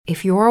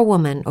If you're a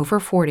woman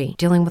over 40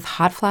 dealing with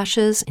hot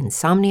flashes,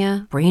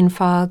 insomnia, brain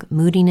fog,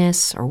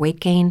 moodiness, or weight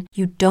gain,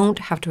 you don't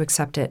have to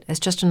accept it as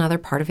just another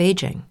part of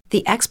aging.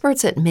 The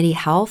experts at MIDI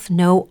Health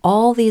know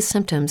all these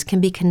symptoms can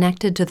be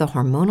connected to the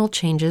hormonal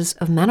changes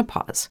of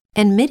menopause.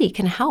 And MIDI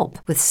can help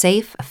with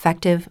safe,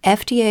 effective,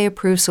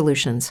 FDA-approved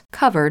solutions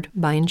covered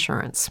by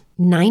insurance.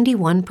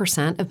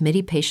 91% of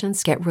MIDI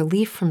patients get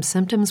relief from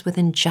symptoms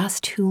within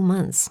just 2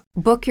 months.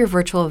 Book your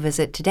virtual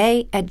visit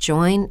today at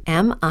joinmidi.com.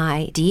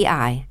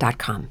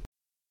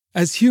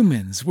 As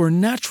humans, we're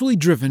naturally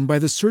driven by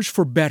the search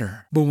for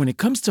better. But when it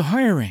comes to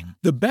hiring,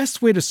 the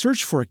best way to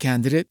search for a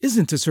candidate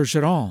isn't to search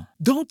at all.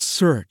 Don't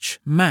search,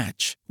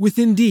 match with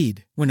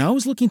Indeed. When I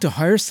was looking to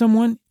hire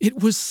someone,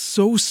 it was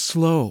so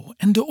slow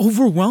and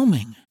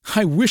overwhelming.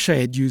 I wish I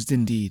had used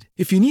Indeed.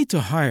 If you need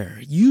to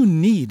hire, you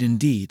need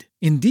Indeed.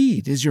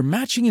 Indeed is your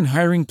matching and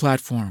hiring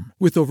platform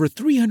with over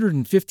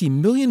 350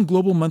 million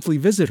global monthly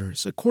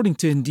visitors, according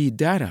to Indeed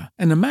data,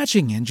 and a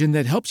matching engine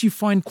that helps you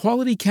find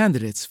quality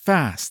candidates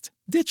fast.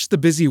 Ditch the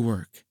busy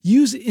work.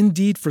 Use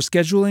Indeed for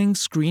scheduling,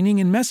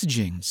 screening, and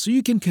messaging so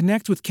you can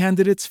connect with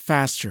candidates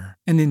faster.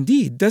 And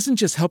Indeed doesn't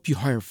just help you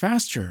hire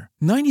faster.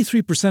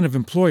 93% of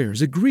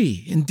employers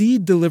agree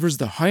Indeed delivers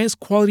the highest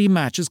quality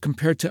matches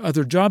compared to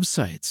other job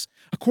sites,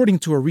 according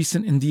to a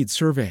recent Indeed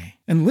survey.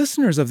 And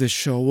listeners of this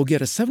show will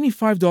get a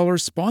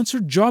 $75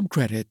 sponsored job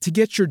credit to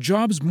get your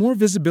jobs more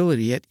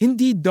visibility at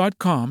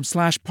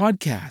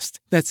Indeed.com/podcast.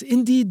 That's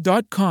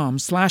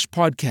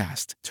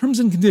Indeed.com/podcast. Terms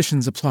and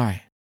conditions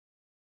apply.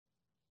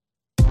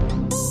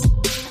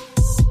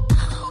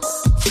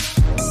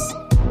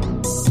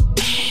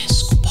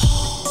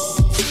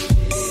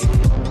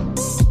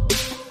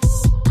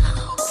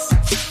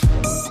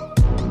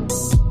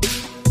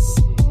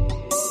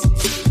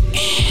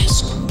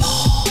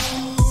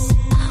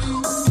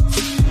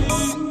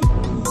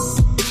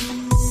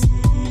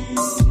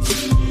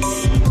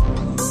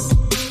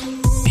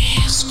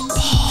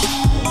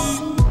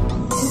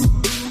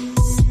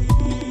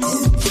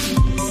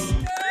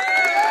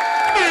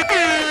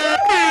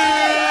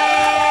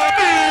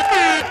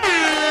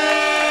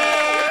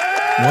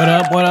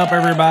 What up,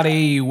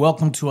 everybody?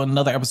 Welcome to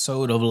another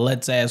episode of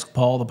Let's Ask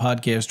Paul, the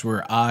podcast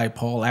where I,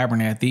 Paul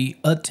Abernathy,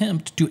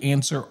 attempt to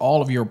answer all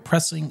of your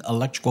pressing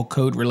electrical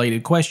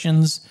code-related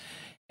questions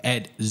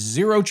at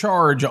zero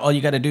charge. All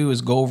you got to do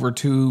is go over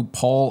to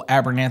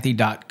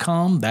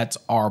paulabernathy.com. That's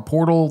our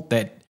portal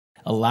that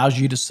allows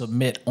you to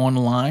submit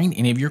online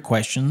any of your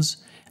questions.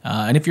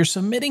 And if you're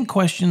submitting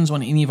questions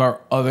on any of our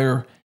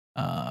other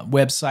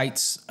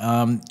websites,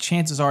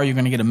 chances are you're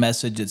going to get a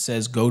message that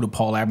says go to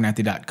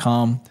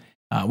paulabernathy.com.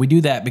 We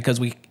do that because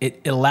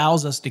it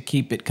allows us to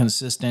keep it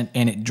consistent,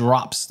 and it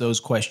drops those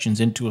questions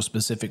into a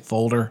specific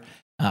folder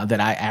that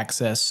I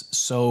access.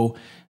 So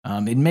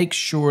it makes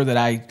sure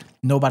that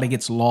nobody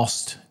gets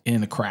lost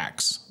in the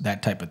cracks,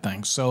 that type of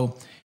thing. So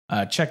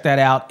check that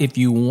out. If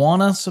you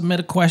want to submit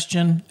a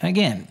question,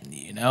 again,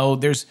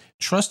 there's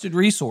trusted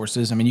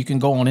resources. I mean, you can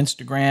go on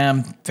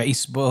Instagram,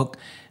 Facebook,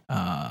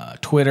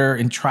 Twitter,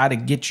 and try to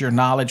get your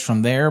knowledge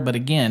from there. But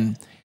again,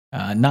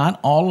 not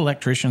all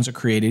electricians are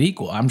created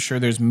equal. I'm sure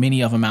there's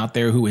many of them out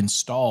there who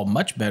install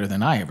much better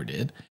than I ever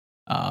did.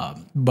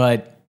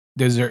 But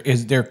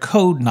is their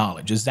code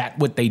knowledge? Is that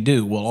what they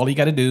do? Well, all you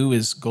got to do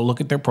is go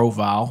look at their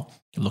profile,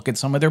 look at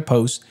some of their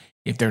posts.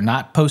 If they're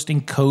not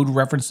posting code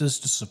references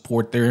to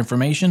support their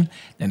information,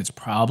 then it's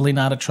probably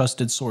not a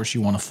trusted source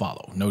you want to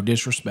follow. No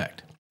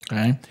disrespect.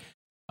 Okay.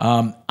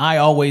 I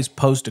always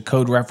post a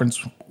code reference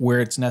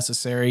where it's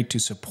necessary to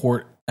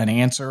support an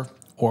answer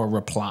or a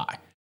reply.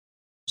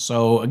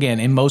 So again,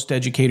 and most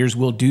educators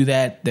will do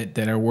that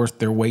are worth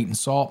their weight in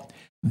salt.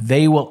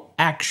 They will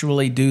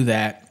actually do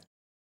that.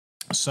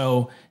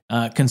 So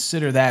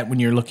consider that when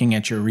you're looking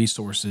at your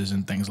resources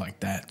and things like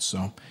that.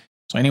 So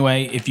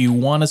anyway, if you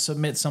want to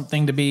submit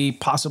something to be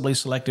possibly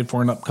selected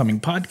for an upcoming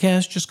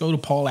podcast, just go to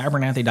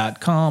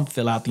paulabernathy.com,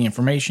 fill out the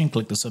information,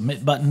 click the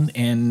submit button,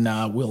 and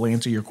we'll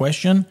answer your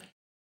question.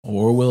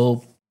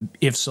 Or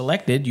if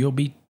selected, you'll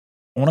be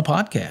on a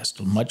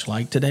podcast, much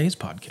like today's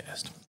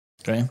podcast.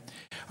 Okay.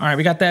 All right.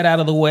 We got that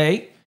out of the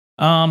way.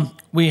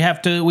 We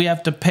have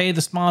to pay the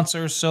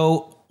sponsor.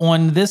 So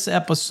on this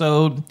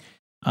episode,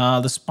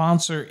 the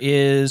sponsor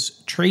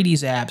is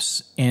Tradies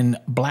Apps in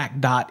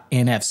Black Dot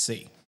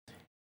NFC.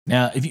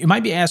 Now, if you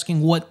might be asking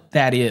what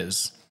that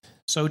is.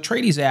 So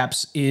Tradies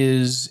Apps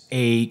is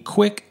a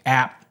quick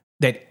app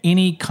that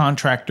any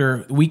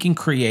contractor we can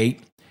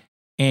create.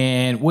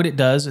 And what it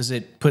does is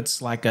it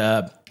puts like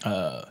a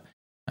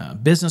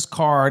business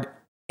card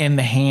in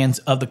the hands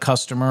of the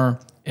customer.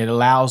 It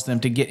allows them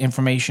to get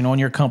information on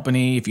your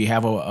company. If you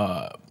have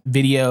a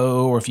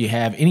video or if you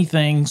have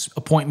anything,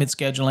 appointment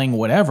scheduling,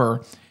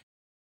 whatever,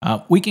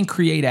 we can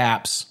create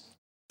apps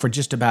for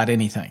just about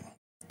anything.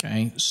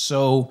 Okay.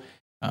 So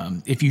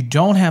if you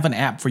don't have an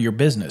app for your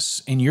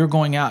business and you're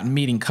going out and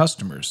meeting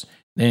customers,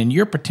 then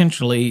you're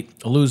potentially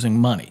losing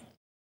money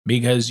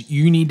because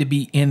you need to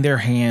be in their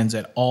hands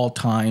at all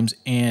times.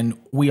 And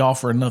we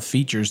offer enough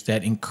features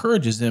that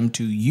encourages them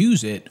to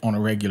use it on a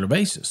regular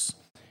basis.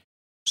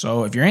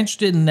 So if you're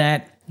interested in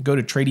that, go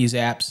to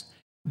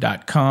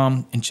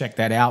TradesApps.com and check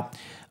that out.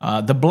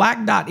 The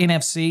Black Dot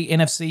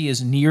NFC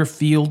is near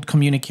field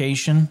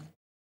communication.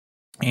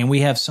 And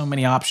we have so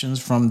many options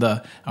from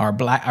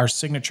our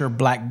signature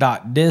Black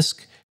Dot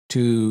disc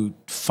to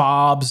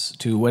fobs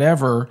to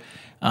whatever.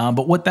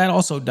 But what that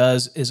also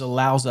does is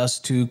allows us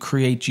to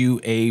create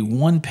you a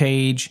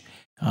one-page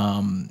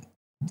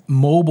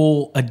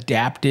mobile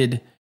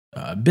adapted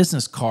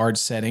business card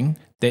setting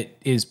that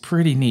is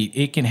pretty neat.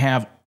 It can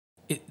have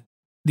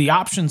the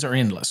options are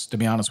endless, to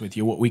be honest with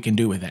you, what we can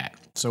do with that.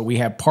 So we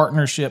have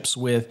partnerships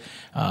with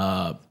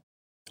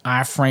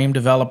iframe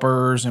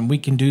developers, and we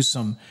can do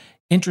some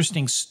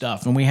interesting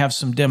stuff. And we have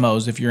some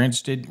demos. If you're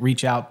interested,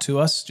 reach out to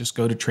us. Just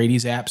go to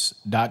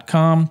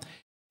TradesApps.com.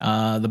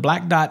 The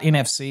Black Dot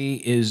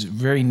NFC is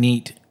very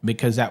neat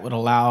because that would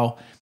allow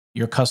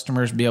your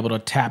customers to be able to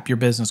tap your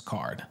business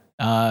card,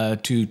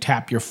 to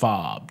tap your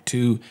fob,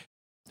 to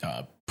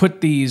put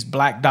these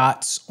black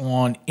dots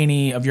on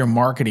any of your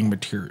marketing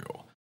material.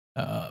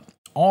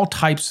 All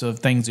types of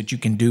things that you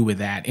can do with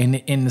that.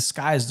 And the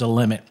sky's the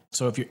limit.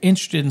 So if you're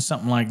interested in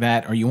something like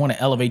that, or you want to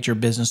elevate your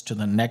business to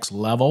the next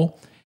level,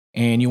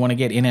 and you want to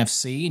get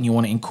NFC and you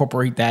want to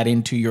incorporate that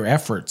into your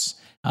efforts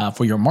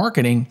for your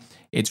marketing,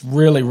 it's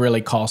really,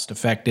 really cost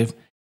effective.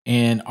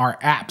 And our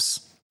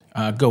apps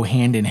go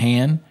hand in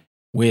hand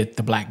with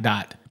the Black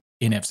Dot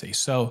NFC.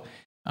 So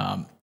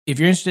if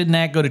you're interested in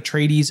that, go to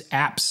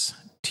TradesApps,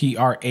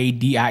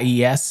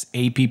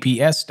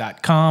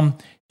 TradesApps.com.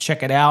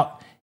 Check it out.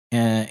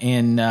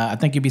 And I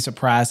think you'd be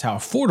surprised how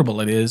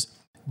affordable it is.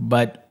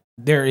 But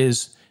there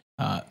is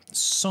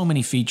so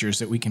many features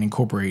that we can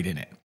incorporate in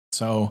it.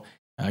 So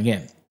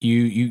again,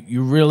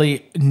 you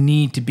really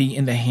need to be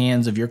in the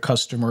hands of your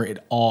customer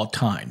at all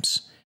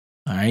times.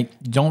 All right.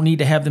 You don't need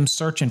to have them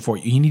searching for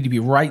you. You need to be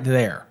right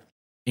there.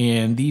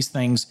 And these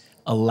things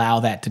allow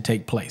that to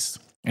take place.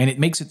 And it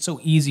makes it so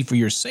easy for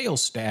your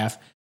sales staff,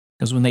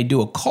 because when they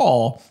do a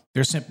call,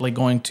 they're simply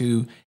going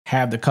to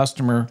have the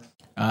customer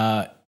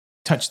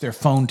touch their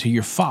phone to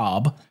your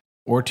fob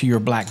or to your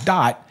black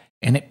dot,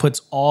 and it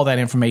puts all that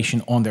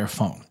information on their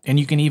phone. And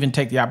you can even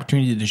take the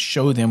opportunity to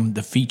show them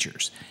the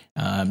features.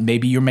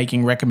 Maybe you're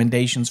making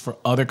recommendations for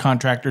other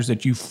contractors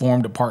that you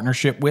formed a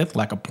partnership with,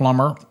 like a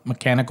plumber,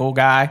 mechanical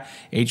guy,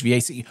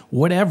 HVAC,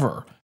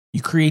 whatever.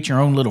 You create your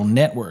own little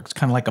network. It's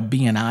kind of like a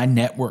BNI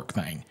network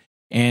thing.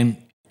 And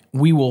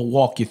we will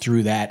walk you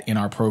through that in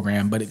our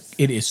program, but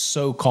it is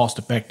so cost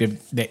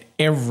effective that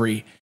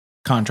every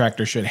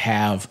contractor should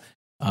have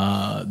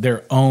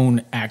their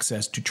own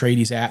access to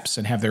Trades apps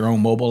and have their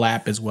own mobile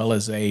app, as well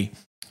as a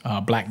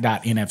Black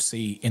Dot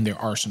NFC in their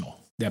arsenal.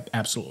 Yep,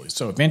 absolutely.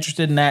 So if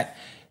interested in that,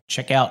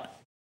 check out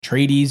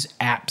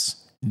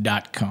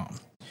TradesApps.com.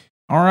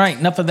 All right,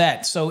 enough of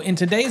that. So in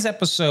today's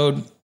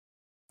episode,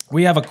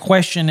 we have a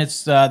question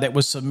that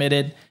was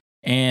submitted,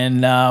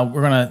 and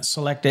we're going to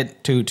select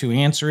it to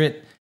answer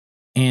it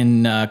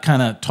and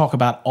kind of talk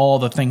about all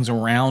the things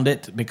around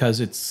it, because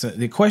it's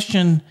the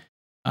question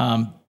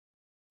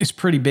is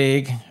pretty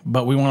big,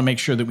 but we want to make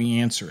sure that we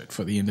answer it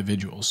for the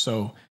individuals.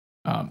 So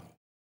the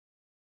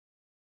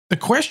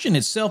question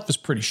itself is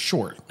pretty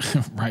short,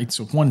 right?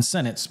 So one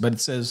sentence, but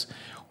it says,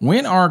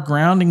 when are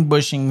grounding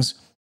bushings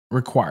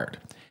required?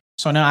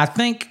 So now I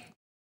think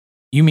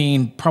you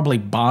mean probably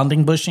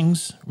bonding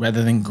bushings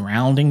rather than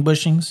grounding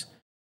bushings,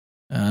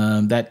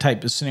 that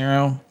type of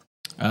scenario.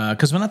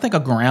 Because when I think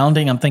of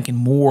grounding, I'm thinking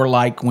more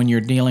like when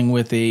you're dealing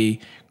with a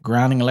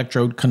grounding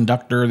electrode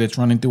conductor that's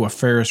running through a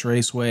Ferris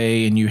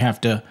raceway, and you have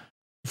to,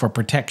 for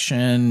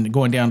protection,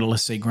 going down to,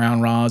 let's say,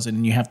 ground rods,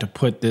 and you have to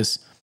put this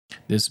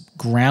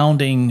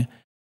grounding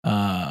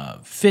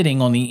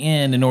fitting on the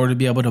end in order to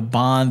be able to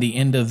bond the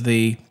end of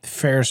the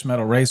Ferris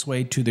metal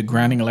raceway to the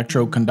grounding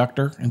electrode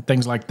conductor and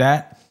things like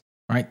that.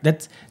 Right?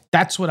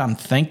 That's what I'm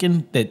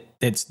thinking,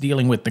 that's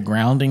dealing with the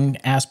grounding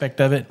aspect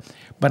of it.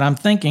 But I'm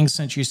thinking,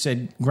 since you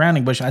said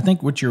grounding bush, I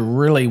think what you're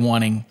really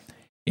wanting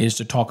is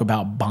to talk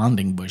about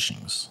bonding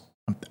bushings.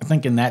 I'm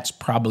thinking that's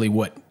probably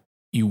what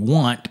you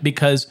want,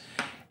 because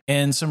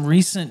in some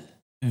recent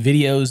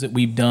videos that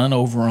we've done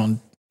over on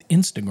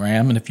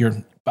Instagram, and if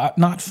you're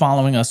not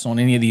following us on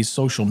any of these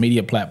social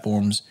media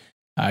platforms,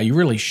 you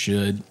really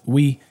should.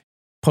 We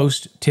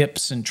post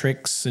tips and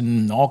tricks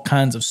and all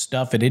kinds of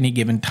stuff at any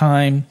given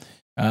time.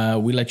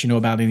 We let you know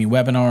about any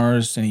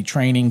webinars, any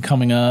training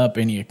coming up,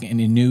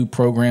 any new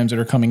programs that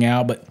are coming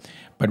out. But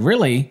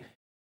really,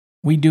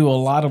 we do a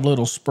lot of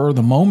little spur of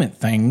the moment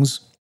things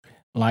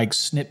like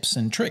snips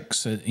and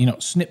tricks.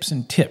 Snips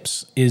and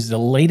tips is the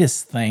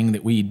latest thing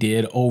that we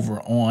did over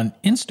on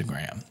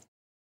Instagram.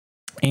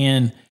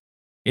 And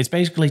it's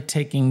basically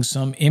taking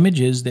some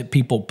images that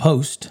people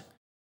post,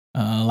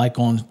 like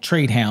on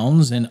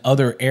TradeHounds and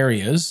other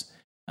areas,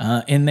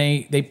 and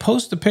they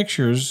post the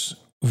pictures,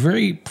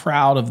 very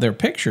proud of their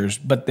pictures,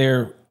 but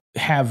they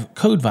have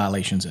code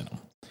violations in them.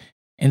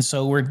 And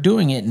so we're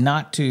doing it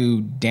not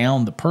to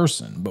down the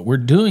person, but we're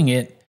doing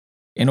it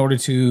in order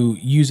to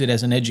use it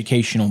as an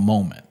educational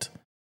moment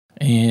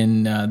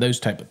and those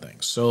type of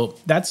things. So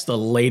that's the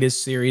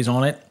latest series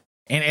on it.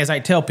 And as I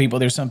tell people,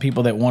 there's some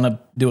people that want to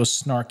do a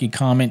snarky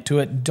comment to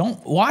it.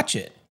 Don't watch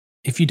it.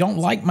 If you don't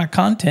like my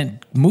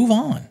content, move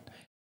on.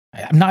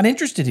 I'm not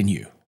interested in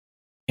you.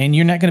 And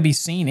you're not going to be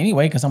seen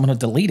anyway because I'm going to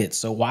delete it.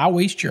 So why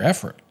waste your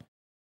effort?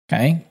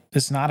 Okay?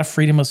 It's not a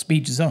freedom of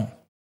speech zone.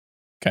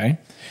 Okay?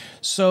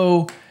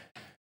 So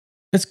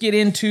let's get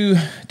into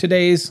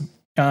today's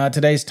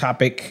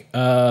topic.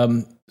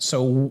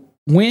 So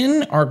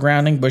when are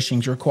grounding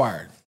bushings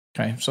required?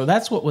 Okay? So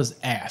that's what was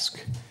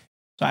asked.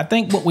 So I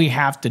think what we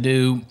have to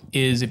do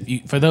is,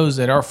 for those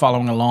that are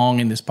following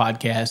along in this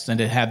podcast and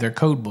that have their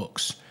code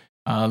books,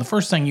 the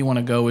first thing you want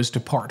to go is to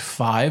Part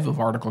 5 of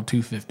Article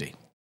 250.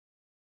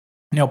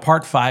 Now,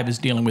 Part 5 is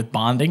dealing with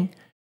bonding,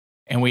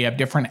 and we have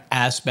different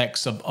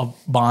aspects of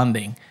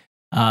bonding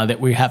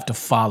that we have to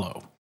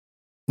follow.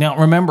 Now,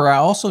 remember, I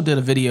also did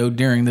a video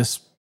during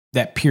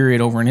that period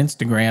over on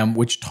Instagram,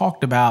 which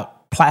talked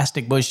about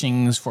plastic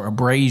bushings for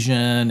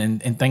abrasion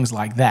and things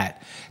like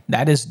that.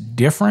 That is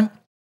different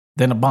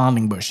than a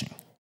bonding bushing,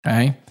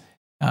 okay?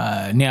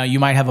 Now, you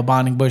might have a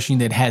bonding bushing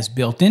that has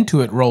built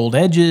into it rolled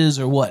edges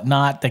or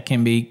whatnot that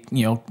can be,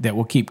 that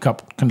will keep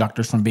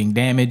conductors from being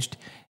damaged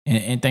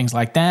and things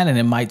like that. And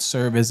it might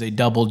serve as a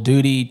double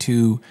duty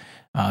to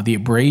the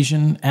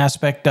abrasion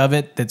aspect of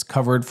it that's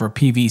covered for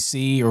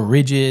PVC or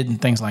rigid and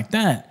things like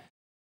that.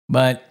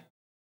 But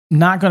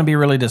not going to be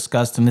really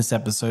discussed in this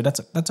episode.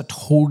 That's a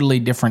totally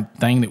different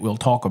thing that we'll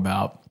talk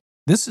about.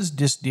 This is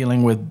just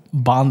dealing with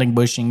bonding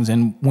bushings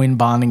and when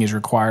bonding is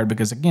required,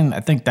 because again, I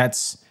think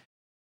that's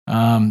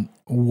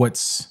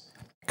what's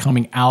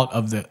coming out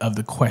of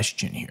the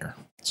question here.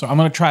 So I'm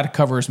going to try to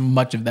cover as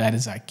much of that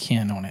as I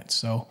can on it.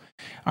 So, all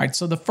right.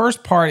 So the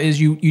first part is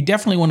you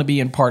definitely want to be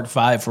in Part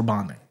 5 for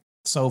bonding.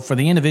 So for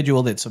the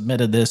individual that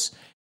submitted this,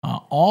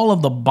 all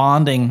of the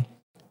bonding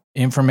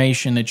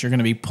information that you're going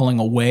to be pulling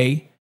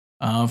away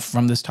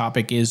from this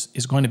topic is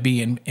going to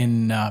be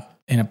in a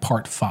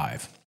Part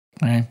 5.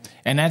 Okay?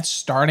 And that's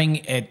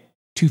starting at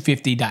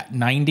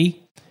 250.90.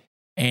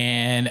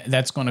 And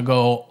that's going to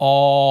go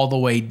all the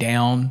way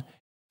down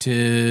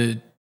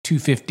to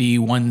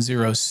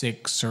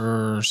 250.106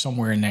 or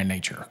somewhere in that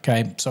nature.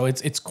 Okay, so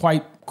it's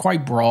quite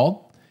broad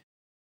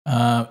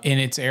in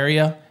its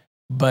area,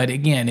 but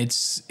again,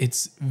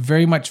 it's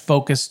very much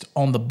focused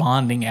on the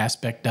bonding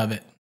aspect of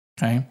it.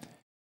 Okay,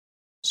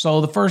 so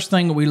the first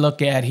thing that we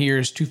look at here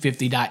is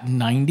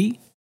 250.90.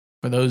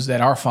 For those that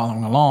are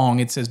following along,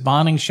 it says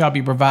bonding shall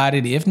be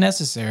provided if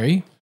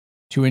necessary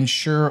to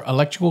ensure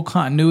electrical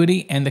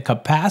continuity and the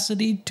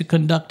capacity to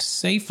conduct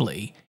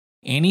safely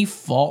any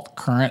fault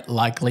current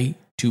likely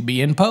to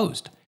be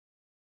imposed.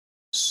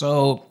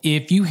 So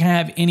if you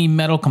have any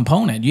metal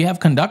component, you have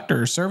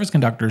service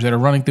conductors that are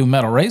running through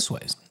metal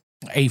raceways,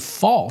 a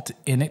fault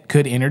in it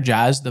could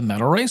energize the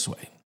metal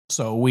raceway.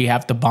 So we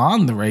have to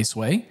bond the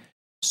raceway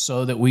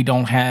so that we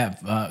don't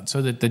have,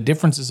 so that the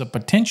differences of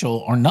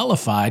potential are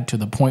nullified to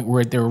the point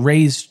where they're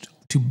raised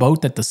to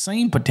both at the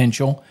same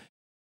potential,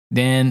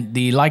 then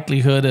the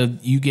likelihood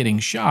of you getting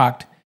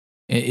shocked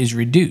is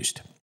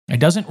reduced. It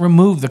doesn't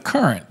remove the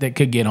current that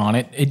could get on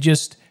it. It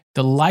just,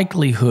 the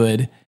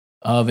likelihood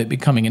of it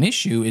becoming an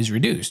issue is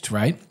reduced,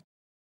 right?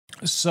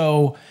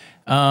 So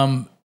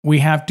we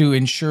have to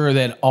ensure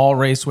that all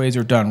raceways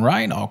are done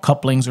right, all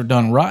couplings are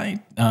done right,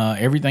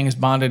 everything is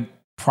bonded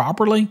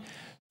properly,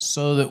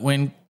 so that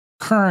when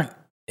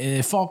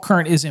fault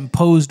current is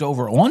imposed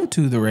over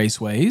onto the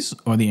raceways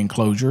or the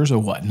enclosures or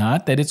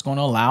whatnot, that it's going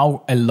to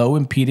allow a low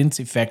impedance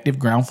effective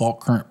ground fault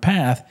current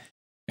path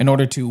in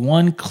order to,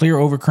 one, clear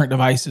overcurrent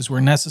devices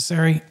where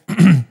necessary,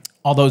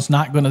 although it's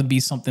not going to be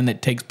something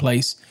that takes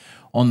place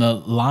on the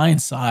line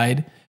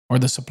side or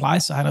the supply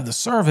side of the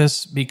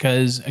service,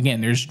 because again,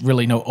 there's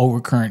really no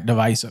overcurrent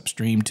device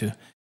upstream to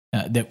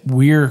that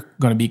we're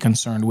going to be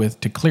concerned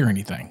with to clear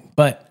anything.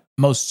 But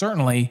most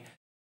certainly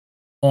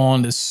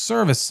on the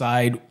service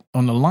side,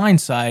 on the line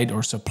side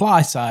or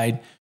supply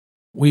side,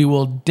 we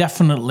will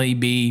definitely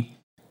be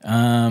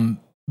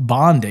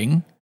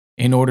bonding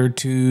in order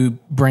to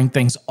bring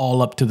things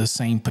all up to the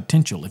same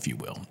potential, if you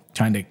will,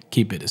 trying to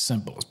keep it as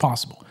simple as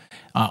possible.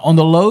 On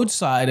the load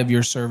side of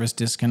your service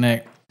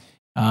disconnect,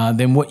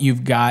 then what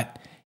you've got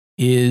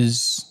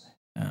is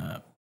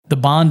the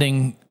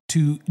bonding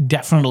to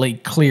definitely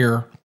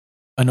clear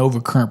an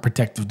overcurrent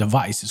protective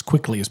device as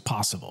quickly as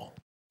possible.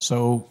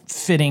 So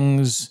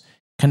fittings,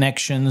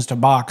 connections to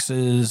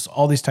boxes,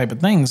 all these type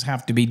of things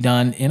have to be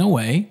done in a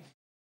way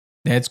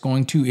that's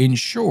going to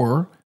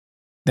ensure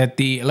that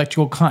the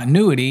electrical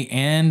continuity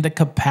and the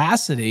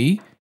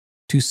capacity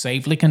to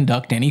safely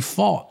conduct any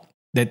fault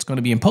that's going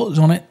to be imposed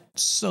on it,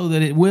 so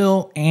that it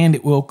will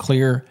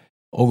clear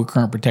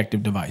overcurrent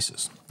protective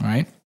devices. All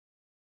right.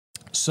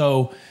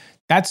 So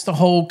that's the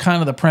whole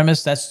kind of the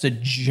premise. That's the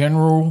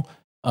general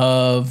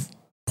of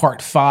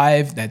Part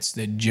 5. That's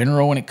the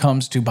general when it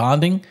comes to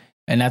bonding.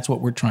 And that's what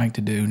we're trying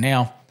to do.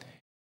 Now,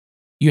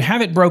 you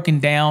have it broken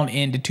down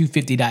into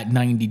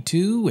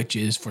 250.92, which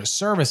is for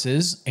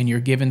services, and you're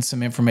given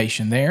some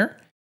information there.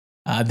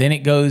 Then it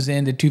goes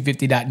into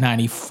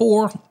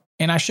 250.94.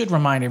 And I should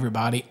remind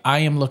everybody, I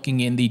am looking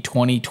in the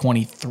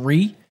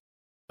 2023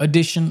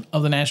 edition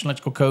of the National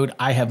Electrical Code.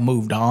 I have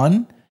moved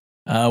on,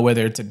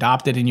 whether it's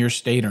adopted in your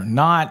state or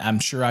not. I'm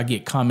sure I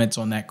get comments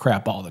on that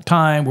crap all the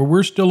time. Where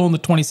we're still on the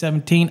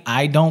 2017,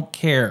 I don't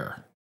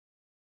care.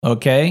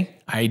 Okay?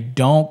 I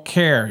don't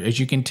care. As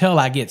you can tell,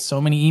 I get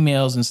so many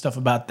emails and stuff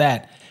about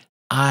that.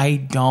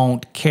 I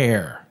don't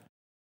care.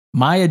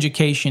 My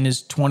education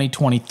is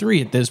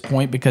 2023 at this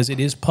point because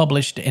it is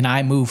published and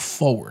I move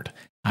forward.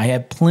 I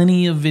have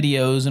plenty of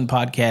videos and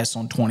podcasts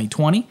on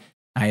 2020.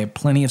 I have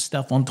plenty of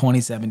stuff on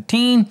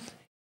 2017.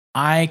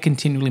 I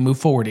continually move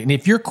forward. And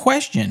if your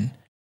question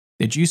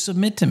that you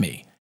submit to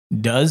me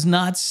does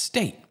not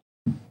state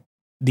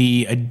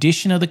the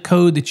edition of the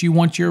code that you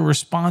want your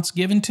response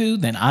given to,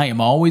 then I am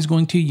always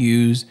going to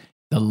use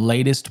the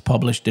latest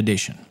published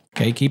edition.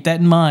 Okay, keep that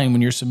in mind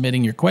when you're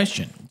submitting your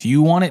question. If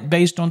you want it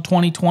based on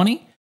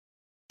 2020,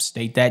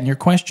 state that in your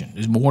question.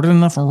 There's more than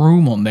enough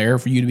room on there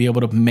for you to be able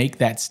to make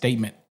that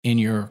statement in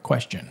your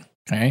question.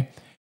 Okay,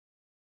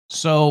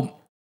 so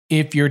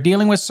if you're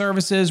dealing with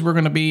services, we're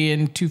going to be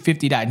in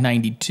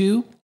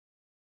 250.92.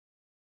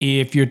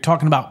 If you're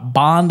talking about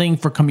bonding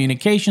for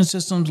communication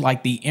systems,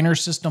 like the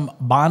inter-system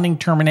bonding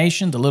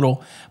termination, the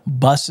little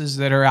buses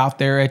that are out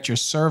there at your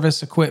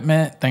service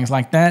equipment, things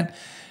like that,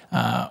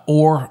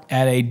 or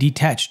at a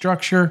detached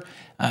structure,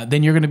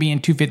 then you're going to be in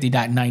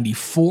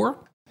 250.94.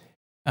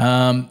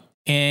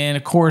 And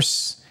of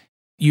course,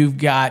 you've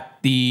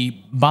got the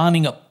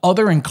bonding of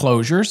other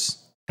enclosures.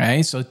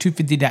 Okay, so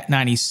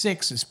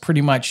 250.96 is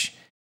pretty much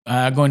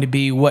going to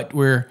be what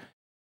we're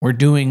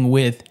doing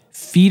with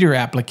feeder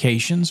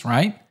applications,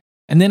 right?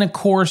 And then, of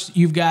course,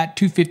 you've got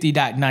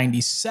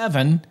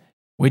 250.97,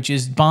 which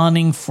is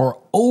bonding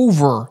for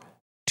over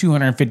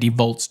 250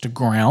 volts to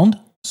ground.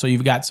 So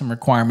you've got some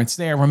requirements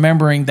there.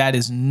 Remembering that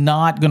is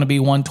not going to be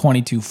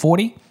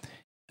 122.40.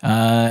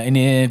 And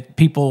if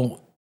people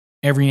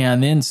every now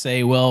and then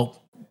say,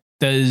 well,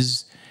 do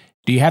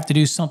you have to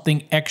do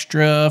something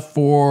extra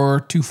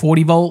for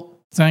 240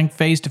 volt thing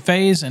phase to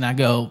phase? And I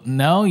go,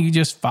 no, you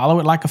just follow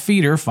it like a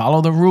feeder,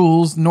 follow the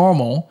rules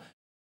normal.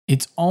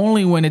 It's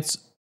only when it's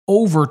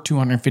over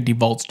 250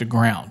 volts to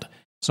ground.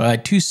 So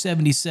at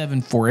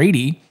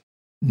 277.480,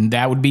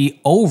 that would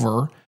be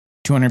over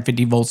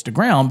 250 volts to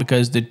ground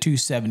because the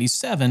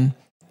 277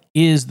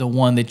 is the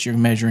one that you're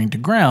measuring to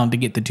ground to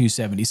get the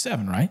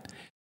 277, right?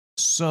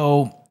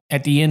 So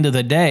at the end of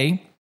the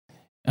day,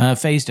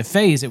 phase to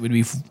phase, it would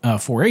be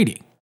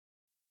 480.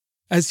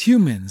 As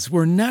humans,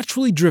 we're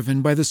naturally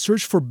driven by the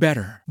search for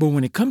better. But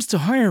when it comes to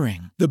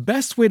hiring, the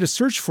best way to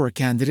search for a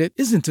candidate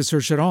isn't to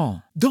search at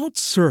all. Don't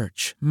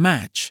search,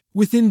 match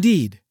with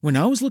Indeed. When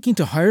I was looking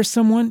to hire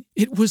someone,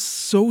 it was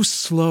so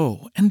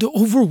slow and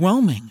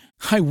overwhelming.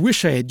 I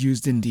wish I had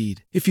used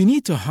Indeed. If you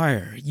need to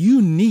hire,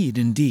 you need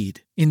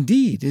Indeed.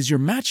 Indeed is your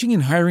matching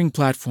and hiring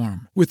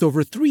platform with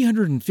over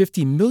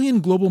 350 million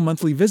global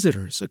monthly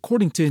visitors,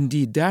 according to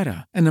Indeed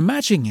data, and a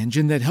matching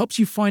engine that helps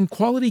you find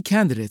quality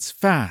candidates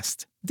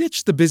fast.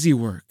 Ditch the busy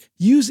work.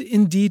 Use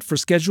Indeed for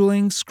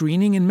scheduling,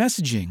 screening, and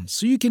messaging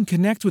so you can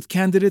connect with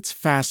candidates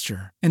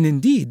faster. And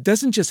Indeed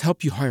doesn't just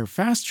help you hire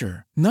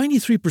faster.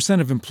 93%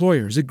 of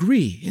employers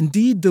agree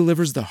Indeed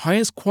delivers the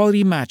highest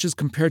quality matches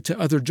compared to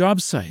other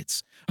job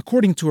sites,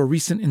 according to a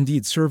recent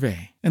Indeed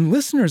survey. And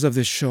listeners of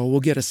this show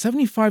will get a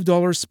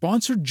 $75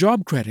 sponsored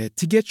job credit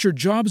to get your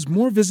jobs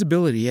more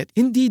visibility at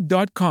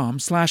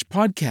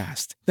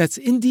Indeed.com/podcast. That's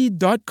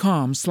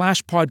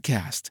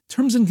Indeed.com/podcast.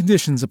 Terms and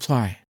conditions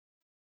apply.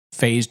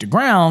 Phase to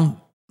ground,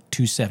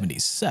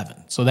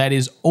 277. So that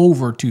is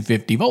over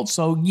 250 volts.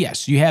 So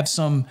yes, you have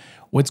some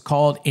what's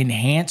called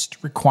enhanced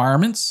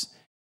requirements.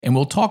 And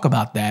we'll talk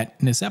about that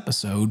in this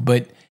episode,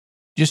 but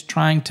just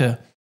trying to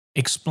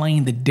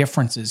explain the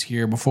differences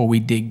here before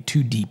we dig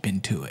too deep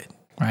into it,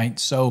 right?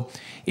 So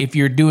if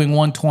you're doing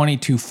 120,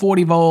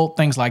 240 volt,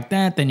 things like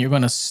that, then you're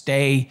going to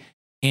stay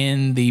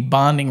in the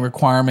bonding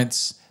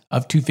requirements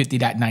of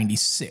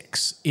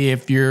 250.96.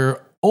 If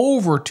you're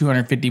over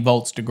 250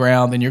 volts to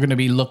ground, then you're going to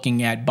be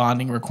looking at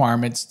bonding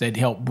requirements that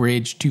help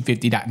bridge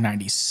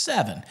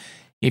 250.97.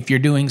 If you're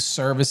doing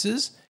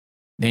services,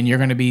 then you're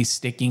going to be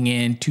sticking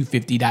in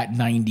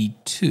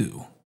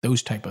 250.92,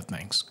 those type of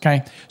things,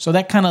 okay? So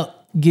that kind of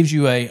gives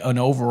you an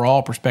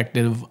overall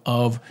perspective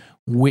of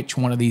which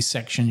one of these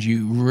sections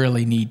you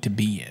really need to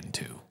be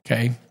into,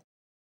 okay?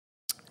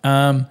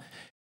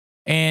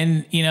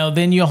 And,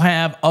 then you'll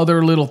have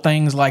other little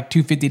things like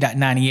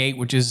 250.98,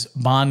 which is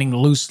bonding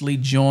loosely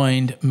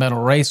joined metal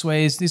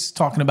raceways. This is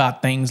talking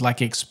about things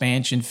like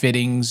expansion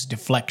fittings,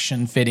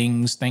 deflection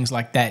fittings, things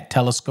like that,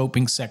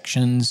 telescoping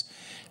sections.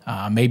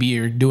 Maybe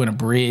you're doing a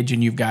bridge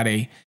and you've got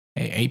a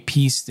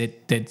piece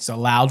that's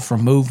allowed for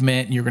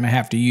movement, and you're going to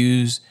have to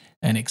use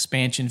an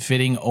expansion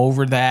fitting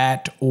over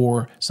that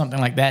or something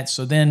like that.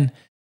 So then,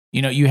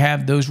 you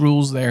have those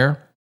rules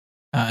there.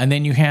 And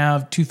then you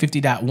have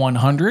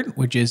 250.100,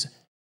 which is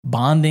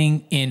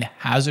bonding in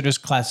hazardous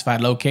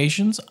classified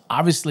locations.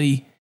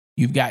 Obviously,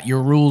 you've got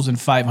your rules in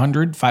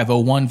 500,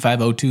 501,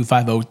 502,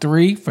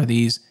 503 for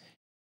these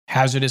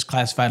hazardous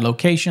classified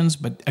locations.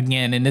 But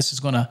again, and this is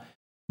going to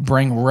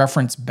bring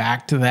reference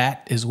back to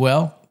that as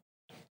well.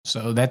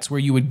 So that's where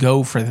you would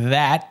go for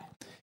that.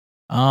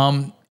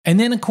 And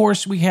then, of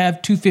course, we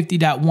have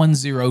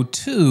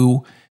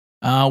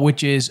 250.102,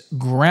 which is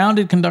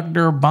grounded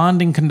conductor,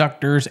 bonding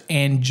conductors,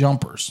 and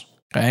jumpers.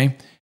 Okay.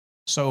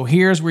 So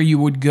here's where you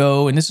would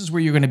go, and this is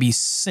where you're going to be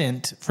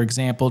sent. For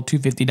example,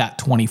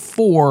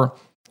 250.24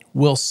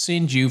 will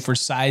send you for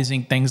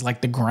sizing things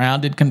like the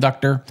grounded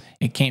conductor.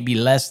 It can't be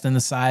less than the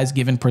size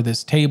given per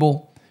this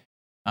table.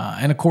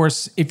 And of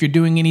course, if you're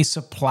doing any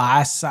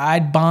supply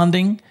side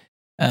bonding,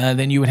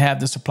 then you would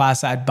have the supply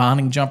side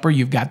bonding jumper.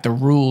 You've got the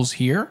rules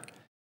here,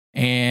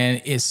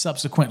 and it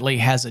subsequently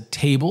has a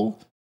table,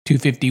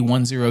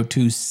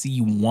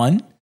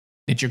 250.102C1,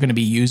 that you're going to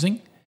be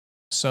using.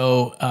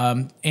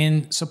 So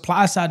in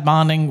supply side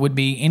bonding would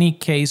be any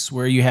case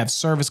where you have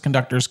service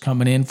conductors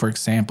coming in, for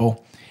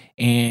example,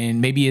 and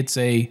maybe it's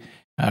a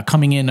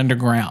coming in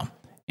underground,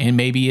 and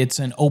maybe it's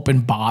an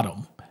open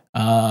bottom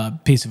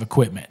piece of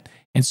equipment.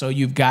 And so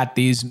you've got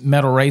these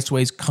metal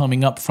raceways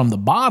coming up from the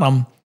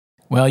bottom.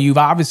 Well, you've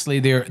obviously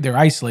they're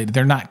isolated.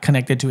 They're not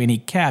connected to any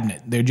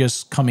cabinet. They're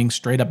just coming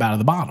straight up out of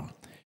the bottom.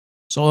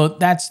 So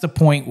that's the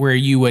point where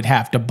you would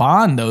have to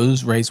bond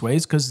those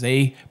raceways because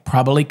they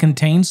probably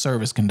contain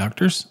service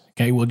conductors.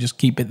 Okay, we'll just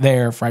keep it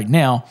there for right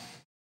now.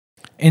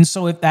 And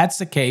so if that's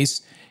the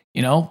case,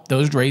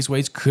 those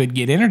raceways could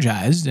get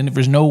energized. And if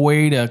there's no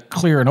way to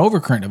clear an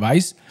overcurrent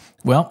device,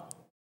 well,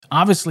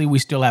 obviously we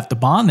still have to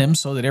bond them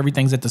so that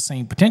everything's at the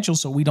same potential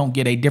so we don't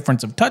get a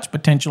difference of touch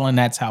potential, and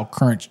that's how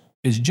current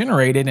is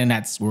generated, and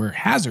that's where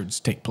hazards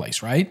take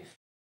place, right?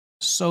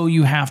 So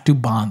you have to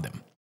bond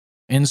them.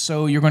 And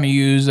so you're going to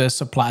use a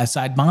supply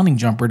side bonding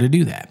jumper to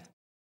do that.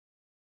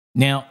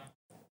 Now,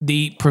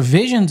 the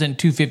provisions in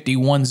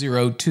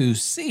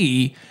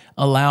 250.102C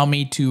allow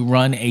me to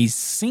run a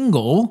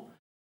single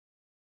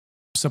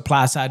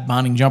supply side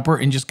bonding jumper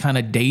and just kind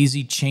of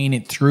daisy chain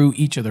it through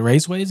each of the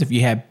raceways. If you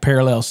had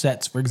parallel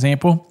sets, for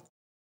example,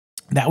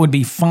 that would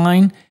be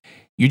fine.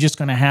 You're just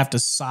going to have to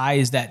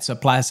size that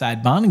supply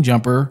side bonding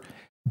jumper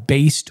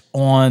based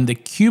on the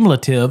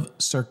cumulative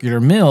circular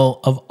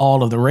mill of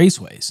all of the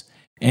raceways.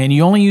 And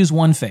you only use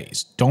one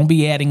phase. Don't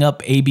be adding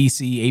up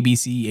ABC,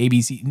 ABC,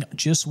 ABC. No,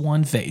 just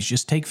one phase.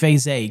 Just take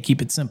phase A.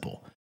 Keep it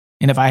simple.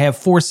 And if I have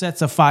 4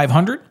 sets of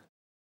 500,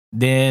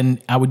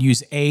 then I would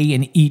use A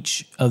in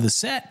each of the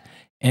set.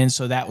 And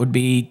so that would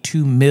be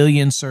 2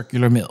 million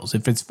circular mills.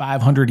 If it's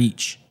 500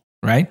 each,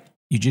 right?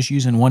 You're just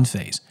using one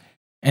phase.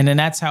 And then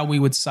that's how we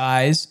would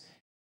size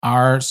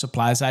our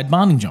supply side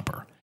bonding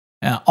jumper.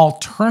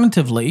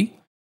 Alternatively,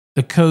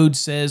 the code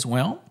says,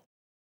 well,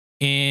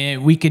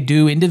 we could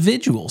do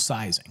individual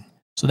sizing.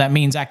 So that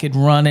means I could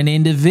run an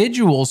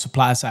individual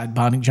supply side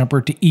bonding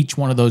jumper to each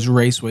one of those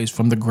raceways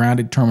from the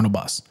grounded terminal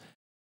bus.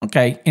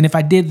 Okay, and if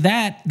I did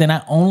that, then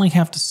I only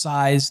have to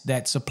size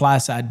that supply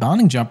side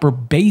bonding jumper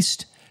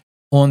based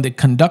on the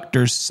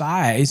conductor's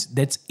size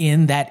that's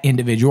in that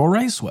individual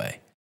raceway.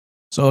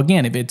 So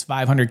again, if it's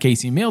 500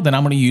 kc mil, then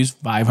I'm going to use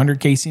 500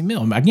 kc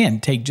mil.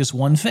 Again, take just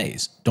one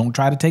phase. Don't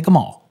try to take them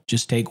all.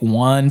 Just take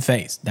one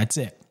phase. That's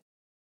it.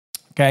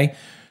 Okay.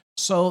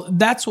 So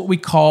that's what we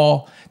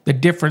call the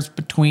difference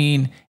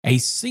between a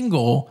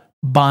single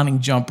bonding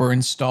jumper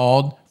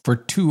installed for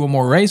 2 or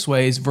more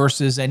raceways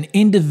versus an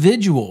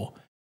individual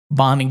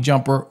bonding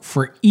jumper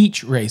for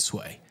each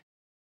raceway.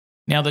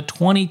 Now, the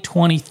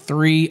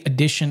 2023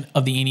 edition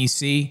of the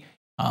NEC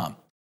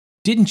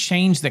didn't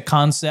change the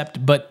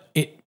concept, but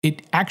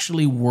it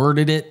actually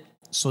worded it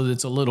so that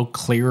it's a little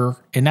clearer.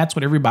 And that's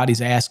what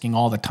everybody's asking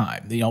all the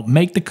time.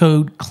 Make the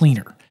code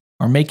cleaner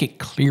or make it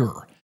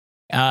clearer.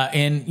 I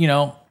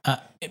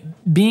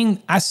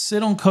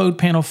sit on Code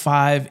Panel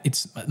 5.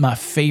 It's my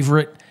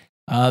favorite.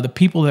 The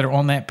people that are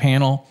on that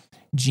panel,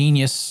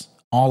 genius,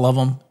 all of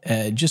them.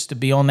 Just to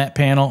be on that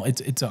panel,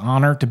 it's an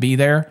honor to be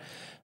there.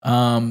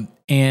 A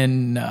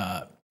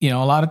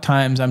lot of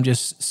times I'm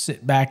just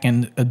sit back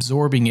and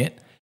absorbing it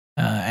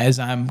as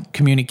I'm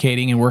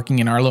communicating and working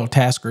in our little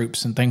task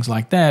groups and things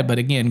like that. But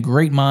again,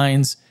 great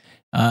minds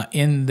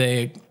in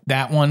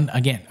that one.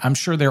 Again, I'm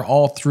sure they're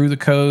all through the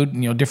code,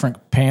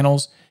 different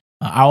panels.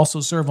 I also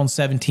serve on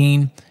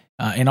 17.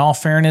 In all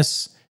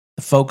fairness,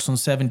 the folks on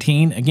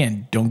 17,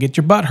 again, don't get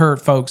your butt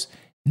hurt, folks.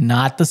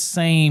 Not the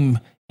same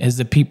as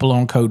the people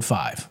on Code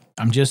 5.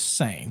 I'm just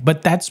saying.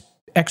 But that's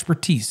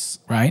expertise,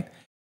 right?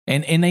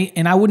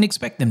 And I wouldn't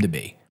expect them to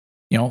be.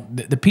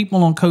 The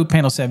people on Code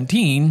Panel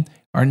 17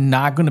 are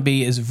not going to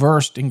be as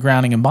versed in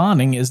grounding and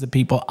bonding as the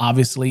people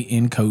obviously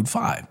in Code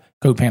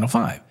Panel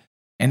 5.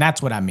 And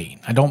that's what I mean.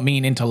 I don't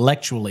mean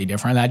intellectually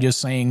different. I'm just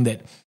saying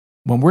that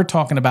when we're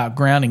talking about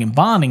grounding and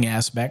bonding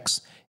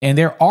aspects, and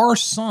there are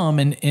some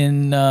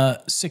in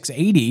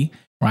 680,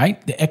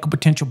 right? The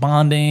equipotential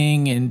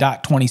bonding and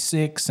Dot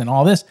 26 and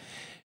all this,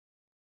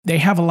 they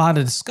have a lot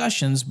of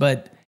discussions,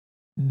 but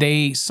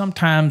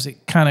sometimes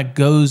it kind of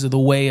goes the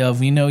way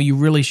of, you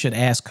really should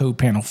ask Code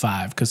Panel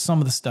 5 because some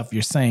of the stuff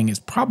you're saying is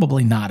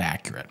probably not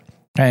accurate.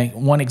 Okay.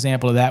 One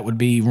example of that would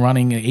be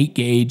running an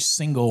 8-gauge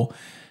single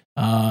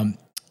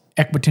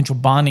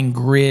equipotential bonding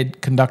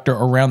grid conductor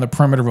around the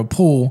perimeter of a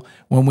pool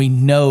when we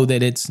know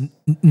that it's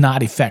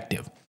not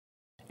effective.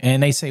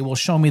 And they say, well,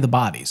 show me the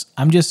bodies.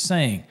 I'm just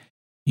saying,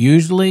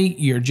 usually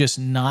you're just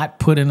not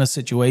put in a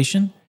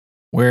situation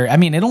where, I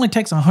mean, it only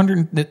takes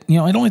it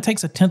only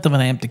takes a tenth of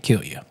an amp to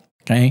kill you.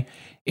 Okay.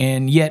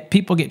 And yet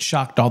people get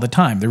shocked all the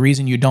time. The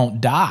reason you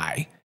don't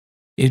die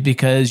is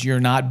because you're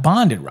not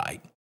bonded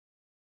right.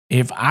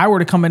 If I were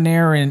to come in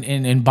there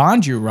and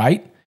bond you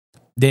right,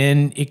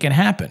 then it can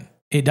happen.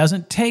 It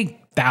doesn't take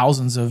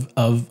thousands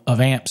of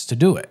amps to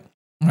do it,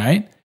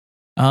 right?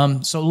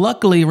 So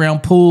luckily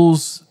around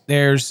pools,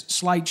 there's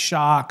slight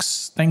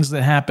shocks, things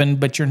that happen,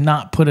 but you're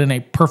not put in a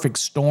perfect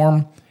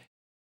storm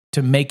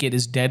to make it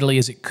as deadly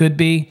as it could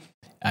be.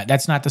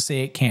 That's not to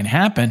say it can't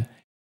happen,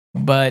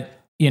 but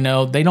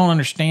they don't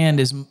understand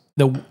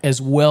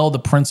as well the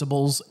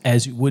principles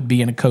as it would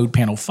be in a code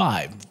panel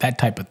 5, that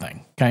type of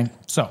thing. Okay,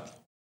 so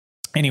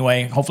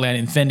anyway, hopefully I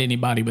didn't offend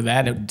anybody with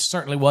that. It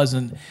certainly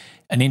wasn't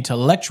an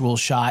intellectual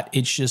shot.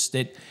 It's just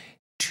that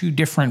two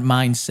different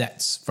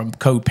mindsets from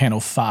code panel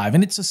 5,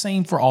 and it's the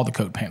same for all the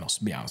code panels,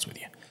 to be honest with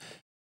you.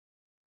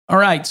 All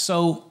right,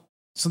 so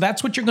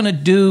that's what you're going to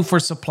do for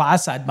supply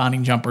side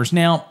bonding jumpers.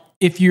 Now,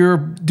 if you're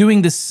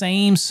doing the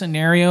same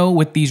scenario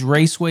with these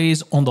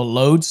raceways on the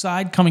load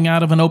side coming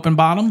out of an open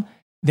bottom,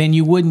 then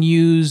you wouldn't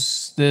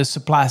use the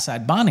supply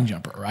side bonding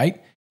jumper,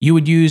 right? You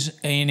would use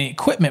an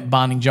equipment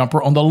bonding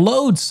jumper on the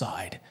load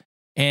side.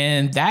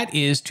 And that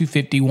is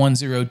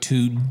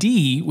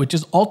 250.102D, which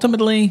is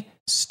ultimately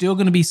still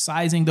going to be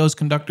sizing those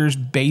conductors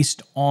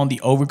based on the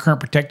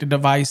overcurrent protected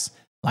device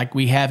like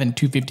we have in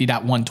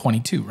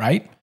 250.122,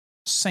 right?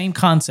 Same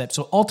concept.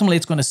 So ultimately,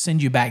 it's going to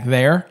send you back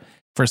there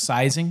for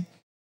sizing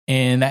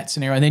in that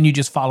scenario. And then you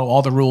just follow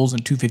all the rules in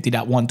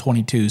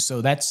 250.122.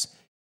 So that's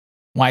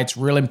why it's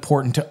really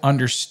important to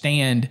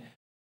understand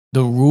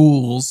the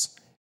rules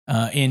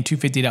in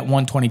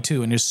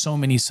 250.122. And there's so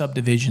many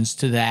subdivisions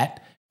to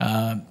that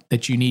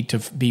that you need to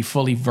be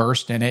fully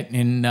versed in it.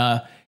 And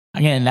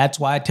again, that's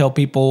why I tell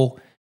people,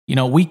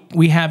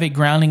 we have a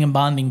grounding and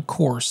bonding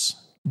course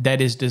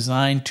that is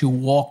designed to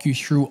walk you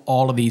through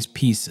all of these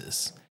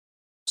pieces.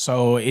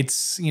 So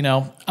it's,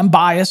 I'm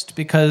biased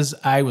because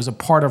I was a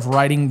part of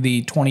writing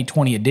the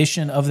 2020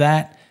 edition of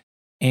that,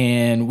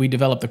 and we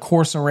developed a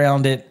course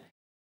around it.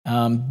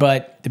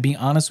 But to be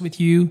honest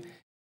with you,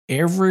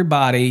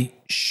 everybody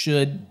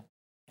should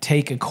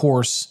take a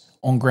course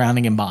on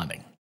grounding and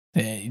bonding.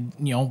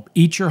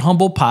 Eat your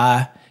humble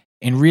pie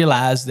and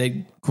realize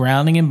that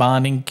grounding and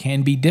bonding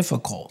can be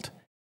difficult.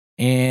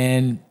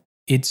 And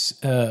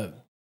it's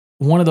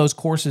one of those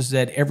courses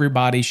that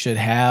everybody should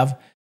have.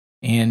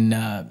 And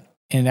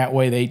that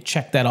way they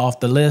check that off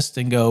the list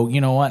and go,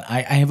 you know what,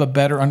 I have a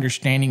better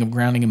understanding of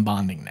grounding and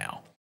bonding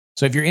now.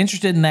 So if you're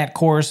interested in that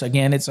course,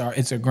 again, it's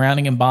a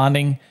grounding and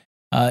bonding.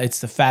 It's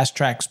the Fast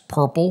Tracks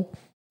Purple.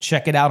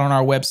 Check it out on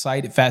our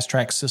website at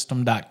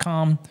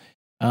fasttracksystem.com.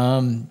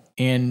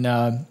 And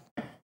I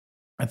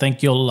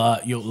think you'll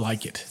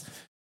like it.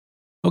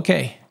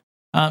 Okay.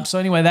 So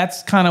anyway,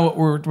 that's kind of what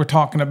we're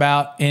talking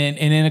about. And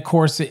then of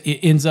course it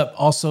ends up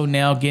also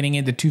now getting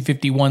into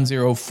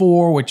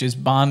 250.104, which is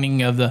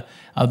bonding of the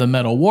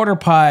metal water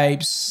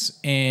pipes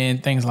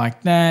and things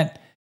like that.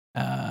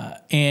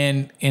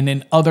 And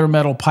then other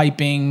metal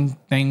piping,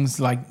 things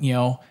like,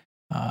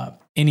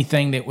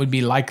 anything that would be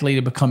likely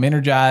to become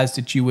energized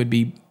that you would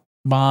be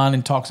bond,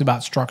 and talks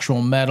about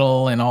structural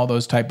metal and all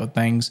those type of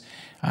things.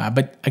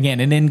 But again,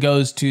 and then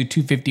goes to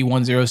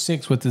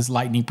 250.106 with this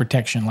lightning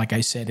protection, like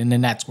I said, and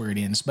then that's where it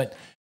ends. But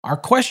our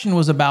question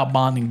was about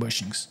bonding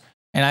bushings,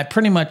 and I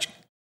pretty much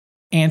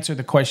answered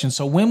the question.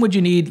 So when would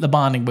you need the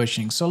bonding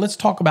bushings? So let's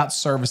talk about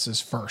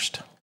services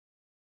first.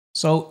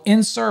 So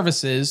in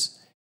services,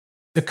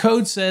 the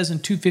code says in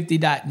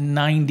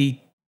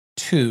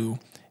 250.92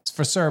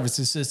 for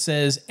services, it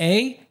says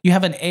you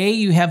have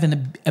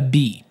a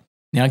B.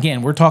 Now,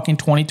 again, we're talking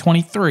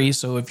 2023,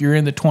 so if you're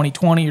in the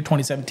 2020 or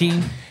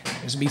 2017, there's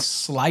going to be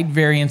slight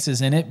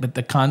variances in it, but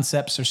the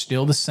concepts are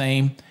still the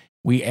same.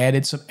 We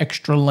added some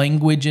extra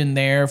language in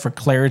there for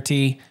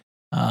clarity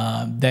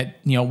that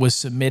was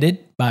submitted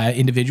by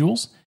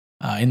individuals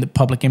in the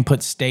public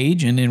input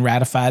stage and then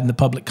ratified in the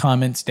public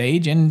comment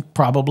stage, and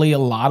probably a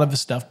lot of the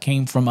stuff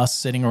came from us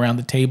sitting around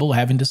the table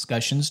having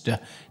discussions to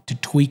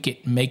tweak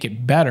it and make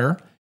it better.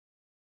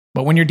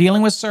 But when you're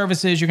dealing with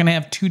services, you're going to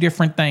have two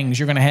different things.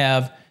 You're going to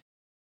have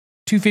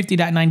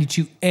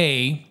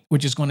 250.92A,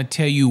 which is going to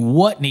tell you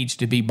what needs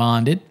to be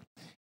bonded.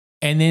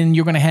 And then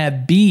you're going to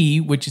have B,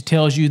 which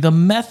tells you the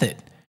method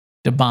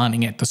to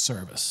bonding at the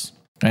service.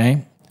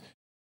 Okay.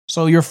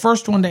 So your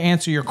first one to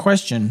answer your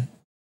question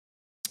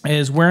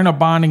is, when are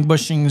bonding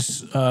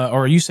bushings,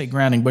 or you say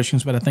grounding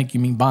bushings, but I think you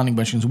mean bonding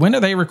bushings. When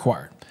are they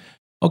required?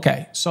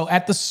 Okay. So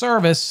at the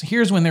service,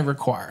 here's when they're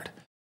required.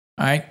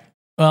 All right.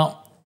 Well,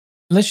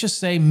 let's just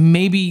say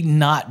maybe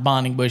not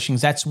bonding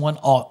bushings. That's one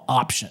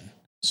option.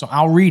 So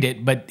I'll read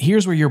it, but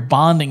here's where your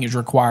bonding is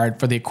required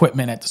for the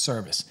equipment at the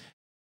service.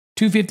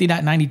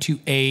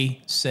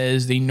 250.92A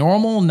says the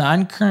normal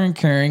non-current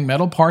carrying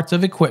metal parts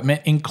of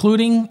equipment,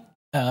 included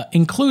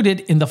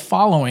in the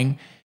following,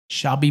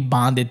 shall be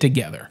bonded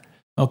together.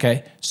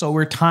 Okay, so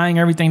we're tying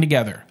everything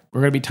together.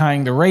 We're going to be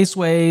tying the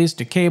raceways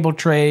to cable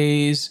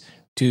trays,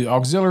 to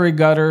auxiliary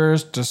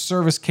gutters, to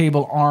service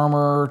cable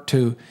armor,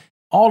 to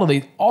all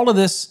of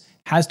this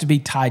has to be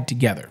tied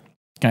together.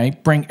 Okay,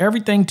 bring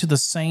everything to the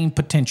same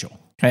potential.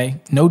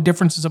 Okay, no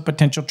differences of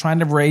potential, trying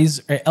to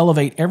raise or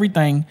elevate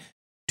everything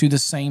to the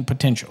same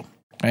potential.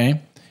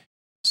 Okay,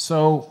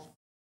 so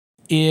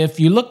if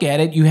you look at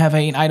it, you have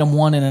an item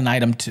 1 and an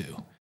item 2.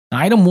 Now,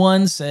 item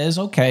 1 says,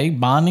 okay,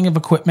 bonding of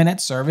equipment at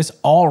service,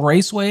 all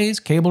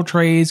raceways, cable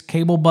trays,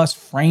 cable bus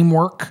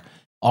framework,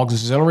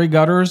 auxiliary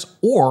gutters,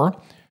 or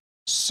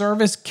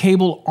service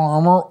cable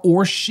armor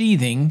or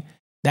sheathing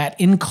that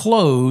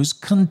enclose,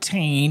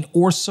 contain,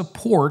 or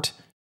support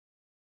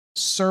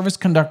service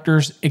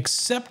conductors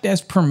except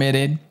as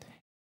permitted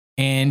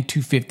in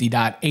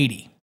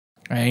 250.80.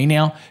 Okay,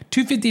 now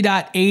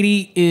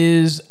 250.80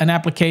 is an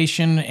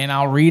application, and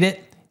I'll read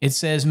it. It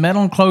says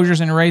metal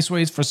enclosures and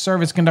raceways for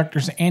service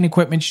conductors and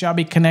equipment shall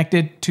be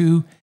connected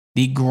to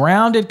the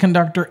grounded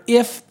conductor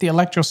if the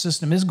electrical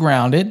system is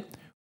grounded,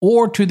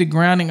 or to the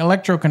grounding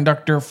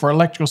electroconductor for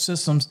electrical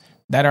systems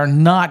that are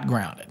not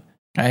grounded.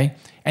 Okay,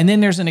 and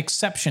then there's an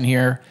exception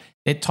here.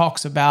 It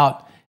talks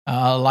about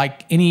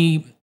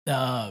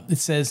it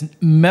says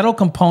metal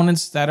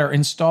components that are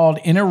installed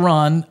in a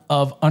run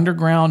of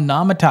underground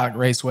non-metallic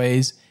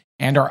raceways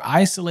and are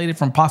isolated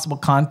from possible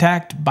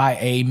contact by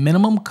a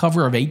minimum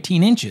cover of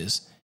 18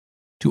 inches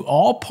to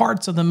all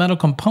parts of the metal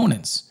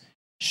components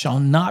shall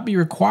not be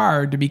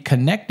required to be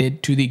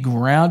connected to the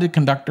grounded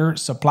conductor,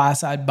 supply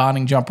side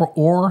bonding jumper,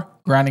 or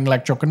grounding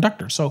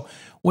electroconductor. So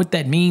what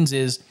that means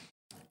is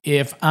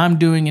if I'm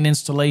doing an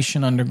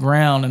installation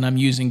underground and I'm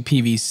using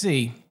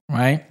PVC,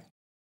 right?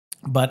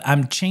 But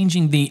I'm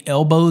changing the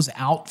elbows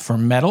out for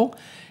metal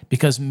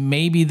because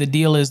maybe the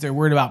deal is they're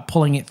worried about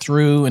pulling it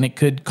through and it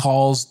could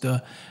cause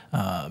the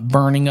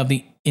burning of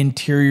the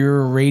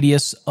interior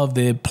radius of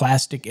the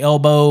plastic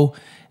elbow.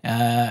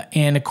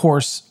 And of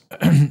course,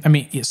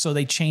 so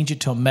they change it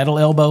to a metal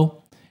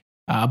elbow,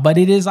 but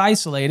it is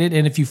isolated.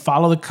 And if you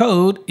follow the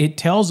code, it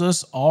tells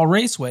us all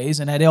raceways,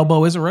 and that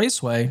elbow is a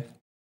raceway,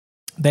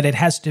 that it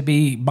has to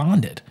be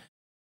bonded.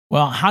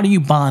 Well, how do you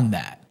bond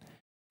that?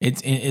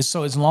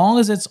 So as long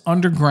as it's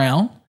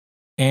underground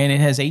and it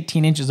has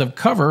 18 inches of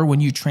cover,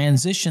 when you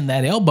transition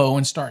that elbow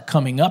and start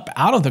coming up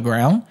out of the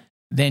ground,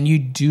 then you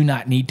do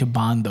not need to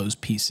bond those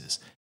pieces.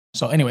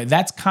 So anyway,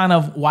 that's kind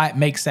of why it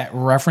makes that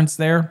reference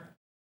there.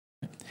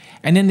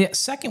 And then the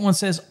second one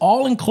says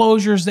all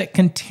enclosures that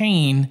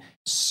contain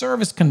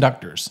service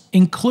conductors,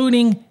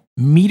 including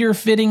meter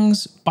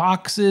fittings,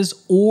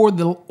 boxes, or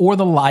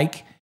the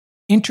like,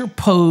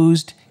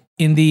 interposed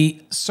in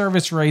the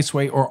service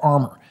raceway or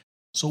armor.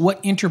 So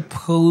what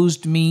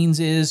interposed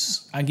means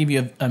is, I'll give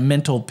you a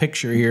mental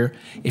picture here.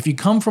 If you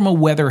come from a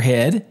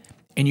weatherhead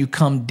and you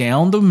come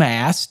down the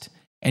mast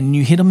and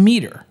you hit a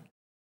meter,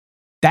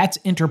 that's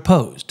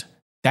interposed.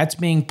 That's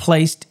being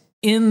placed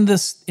in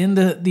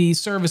the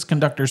service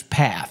conductor's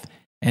path.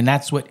 And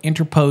that's what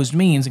interposed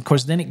means. Of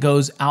course, then it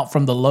goes out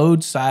from the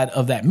load side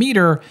of that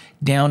meter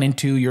down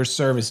into your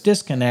service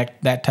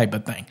disconnect, that type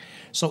of thing.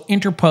 So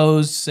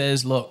interposed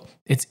says, look,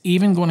 it's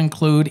even going to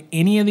include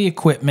any of the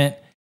equipment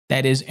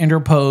that is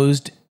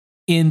interposed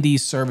in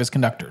these service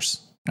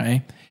conductors.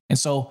 Okay? And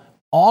so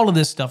all of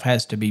this stuff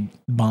has to be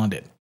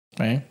bonded.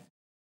 Okay?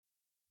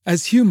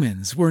 As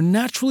humans, we're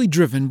naturally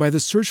driven by the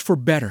search for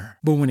better.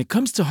 But when it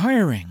comes to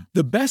hiring,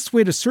 the best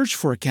way to search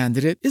for a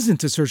candidate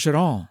isn't to search at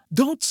all.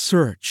 Don't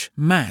search,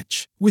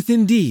 match with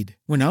Indeed.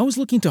 When I was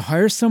looking to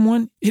hire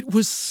someone, it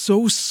was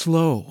so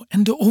slow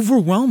and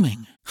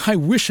overwhelming. I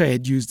wish I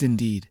had used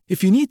Indeed.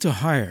 If you need to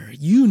hire,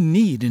 you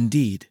need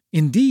Indeed.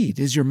 Indeed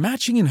is your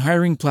matching and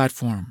hiring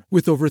platform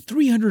with over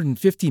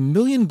 350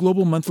 million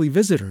global monthly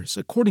visitors,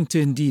 according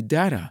to Indeed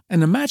data,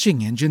 and a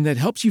matching engine that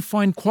helps you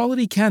find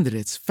quality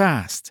candidates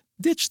fast.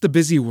 Ditch the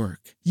busy work.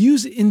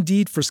 Use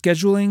Indeed for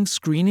scheduling,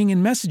 screening,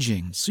 and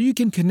messaging so you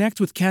can connect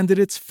with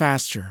candidates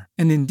faster.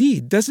 And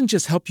Indeed doesn't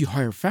just help you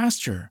hire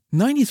faster.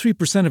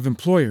 93% of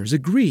employers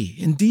agree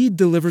Indeed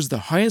delivers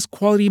the highest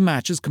quality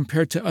matches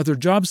compared to other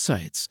job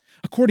sites,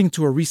 according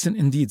to a recent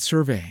Indeed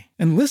survey.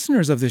 And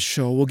listeners of this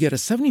show will get a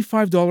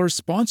 $75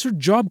 sponsored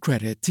job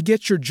credit to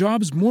get your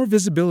jobs more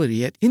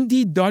visibility at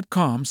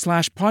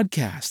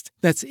Indeed.com/podcast.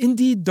 That's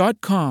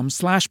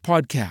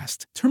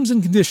Indeed.com/podcast. Terms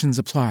and conditions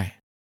apply.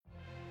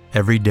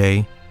 Every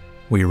day,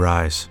 we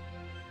rise,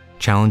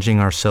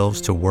 challenging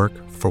ourselves to work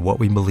for what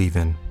we believe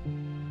in.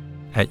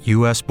 At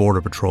U.S.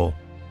 Border Patrol,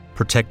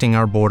 protecting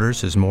our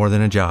borders is more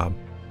than a job.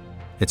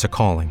 It's a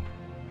calling.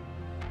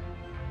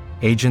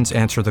 Agents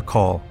answer the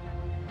call,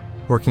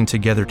 working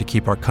together to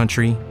keep our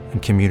country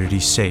and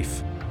communities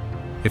safe.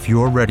 If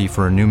you're ready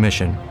for a new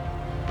mission,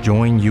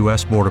 join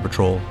U.S. Border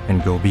Patrol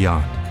and go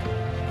beyond.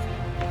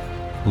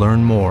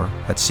 Learn more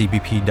at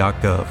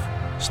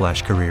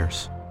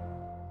cbp.gov/careers.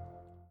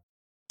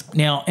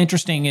 Now,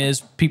 interesting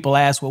is people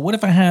ask, well, what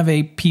if I have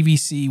a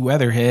PVC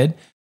weatherhead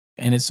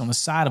and it's on the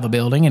side of a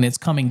building and it's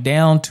coming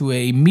down to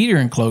a meter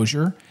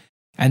enclosure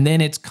and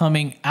then it's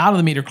coming out of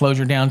the meter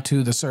enclosure down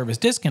to the service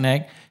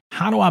disconnect?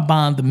 how do I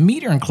bond the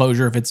meter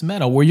enclosure if it's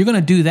metal? Well, you're going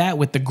to do that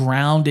with the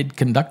grounded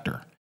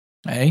conductor,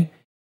 okay?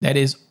 That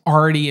is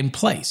already in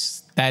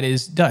place. That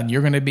is done.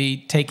 You're going to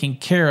be taking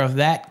care of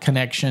that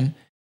connection,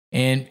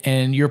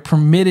 and you're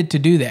permitted to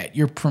do that.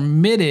 You're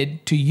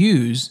permitted to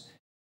use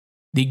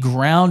the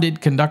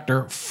grounded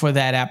conductor for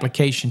that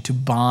application to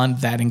bond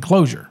that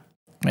enclosure,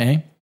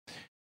 okay?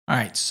 All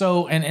right,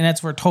 so, and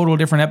that's for a total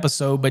different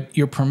episode, but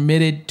you're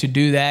permitted to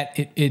do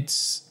that.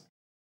 It's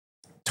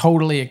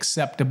totally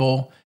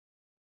acceptable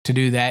to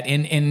do that.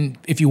 And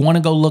if you want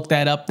to go look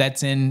that up,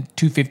 that's in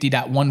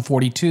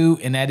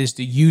 250.142, and that is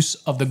the use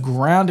of the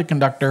grounded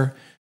conductor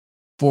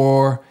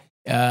for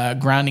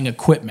grounding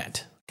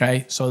equipment,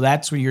 okay? So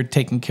that's where you're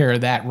taking care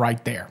of that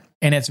right there.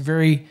 And it's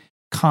very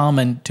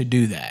common to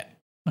do that,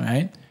 all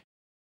right?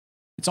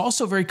 It's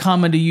also very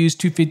common to use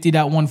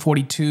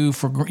 250.142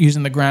 for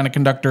using the grounded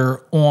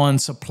conductor on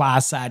supply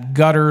side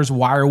gutters,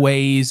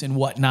 wireways, and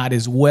whatnot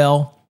as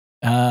well.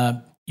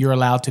 You're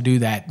allowed to do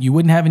that. You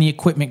wouldn't have any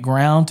equipment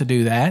ground to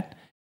do that,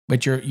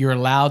 but you're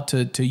allowed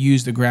to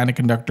use the grounded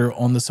conductor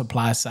on the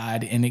supply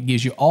side, and it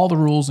gives you all the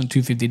rules in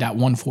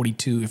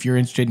 250.142. If you're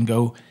interested,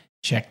 go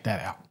check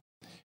that out.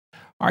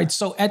 All right,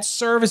 so at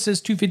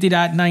services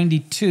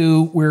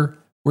 250.92, we're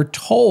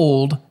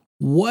told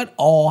what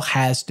all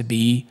has to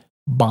be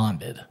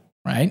bonded,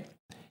 right?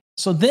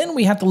 So then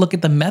we have to look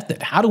at the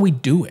method. How do we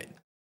do it?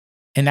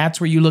 And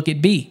that's where you look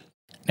at B.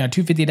 Now,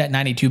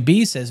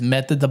 250.92B says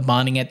method of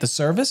bonding at the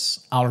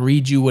service. I'll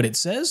read you what it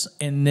says,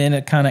 and then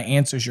it kind of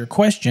answers your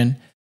question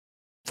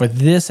for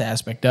this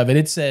aspect of it.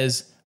 It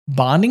says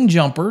bonding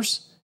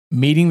jumpers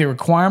meeting the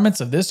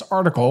requirements of this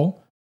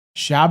article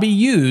shall be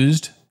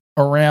used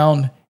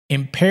around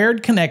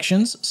impaired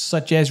connections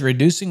such as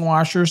reducing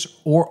washers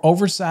or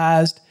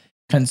oversized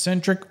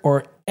concentric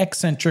or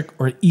eccentric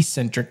or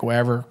eccentric,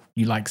 whatever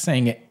you like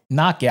saying it,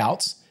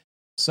 knockouts.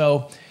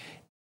 So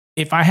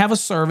if I have a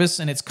service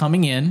and it's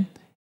coming in,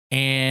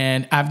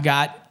 and I've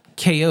got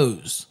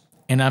KOs,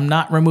 and I'm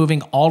not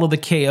removing all of the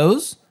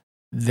KOs,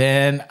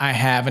 then I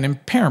have an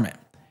impairment.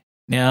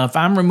 Now, if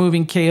I'm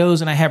removing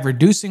KOs and I have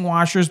reducing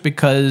washers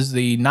because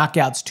the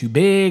knockout's too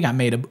big, I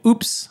made a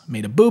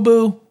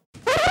boo-boo,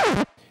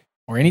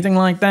 or anything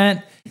like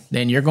that,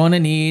 then you're going to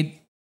need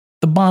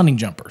the bonding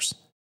jumpers.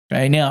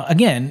 Okay. Now,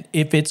 again,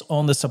 if it's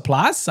on the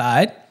supply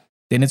side,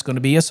 then it's going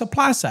to be a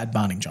supply side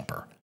bonding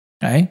jumper.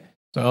 Okay.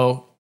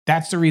 So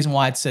that's the reason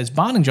why it says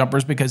bonding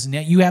jumpers, because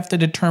now you have to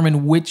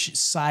determine which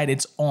side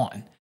it's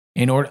on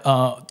in order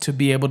to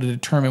be able to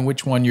determine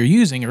which one you're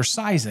using or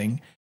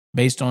sizing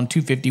based on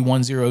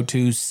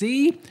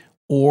 250.102C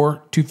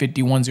or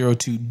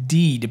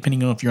 250.102D,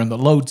 depending on if you're on the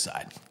load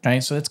side. Okay,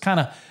 so that's kind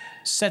of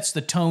sets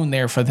the tone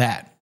there for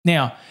that.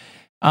 Now,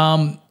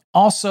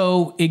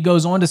 also, it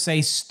goes on to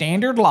say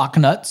standard lock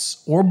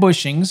nuts or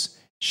bushings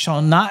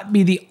shall not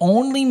be the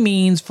only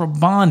means for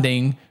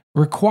bonding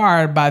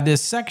required by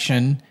this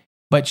section,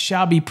 but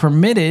shall be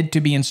permitted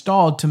to be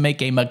installed to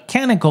make a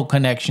mechanical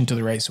connection to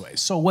the raceway.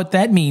 So what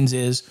that means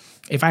is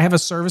if I have a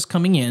service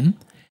coming in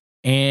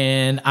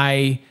and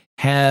I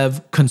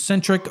have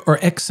concentric or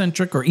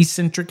eccentric or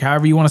eccentric,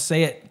 however you want to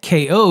say it,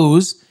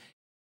 KOs,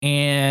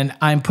 and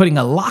I'm putting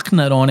a lock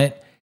nut on it,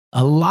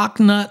 a lock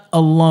nut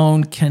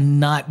alone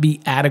cannot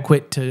be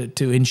adequate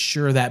to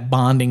ensure that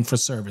bonding for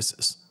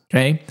services,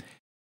 okay?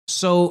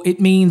 So it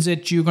means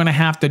that you're going to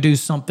have to do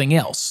something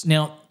else.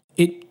 Now,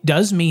 it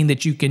does mean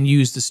that you can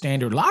use the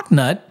standard lock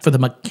nut for the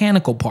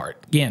mechanical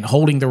part. Again,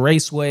 holding the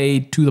raceway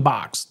to the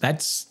box.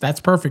 That's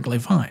perfectly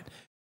fine.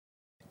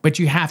 But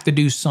you have to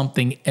do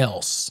something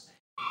else.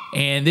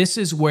 And this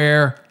is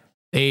where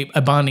a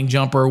bonding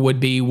jumper would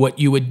be what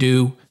you would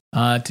do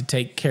to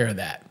take care of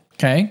that.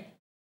 Okay?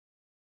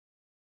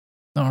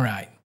 All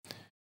right.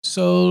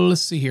 So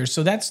let's see here.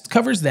 So that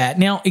covers that.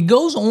 Now, it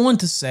goes on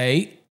to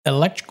say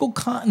electrical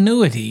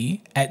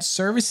continuity at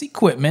service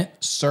equipment,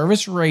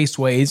 service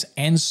raceways,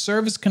 and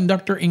service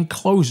conductor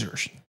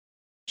enclosures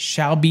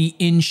shall be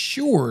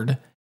ensured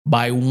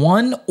by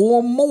one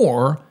or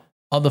more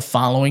of the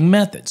following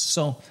methods.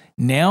 So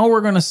now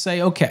we're going to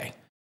say, okay,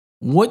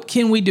 what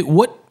can we do?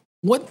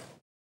 What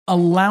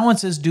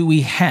allowances do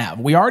we have?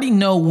 We already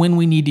know when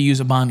we need to use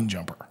a bonding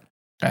jumper.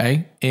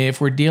 Okay.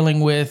 If we're dealing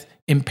with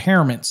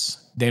impairments,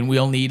 then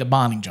we'll need a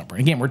bonding jumper.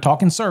 Again, we're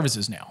talking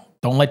services now.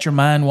 Don't let your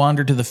mind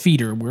wander to the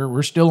feeder.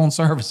 We're still on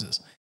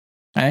services.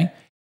 Okay.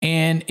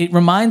 And it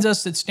reminds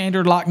us that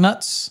standard lock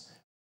nuts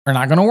are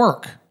not going to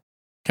work.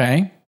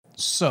 Okay.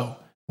 So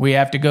we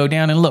have to go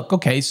down and look.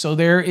 Okay. So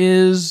there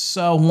is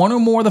one or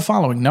more of the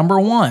following. Number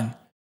one,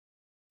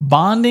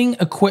 bonding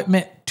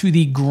equipment to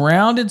the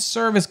grounded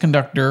service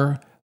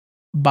conductor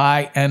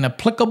by an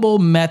applicable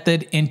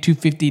method in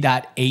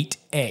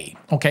 250.8A.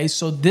 Okay.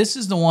 So this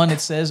is the one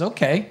that says,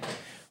 okay,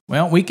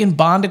 well, we can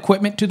bond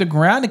equipment to the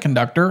grounded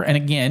conductor. And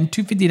again,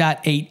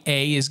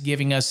 250.8A is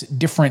giving us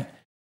different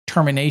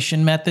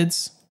termination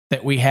methods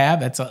that we have.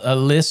 That's a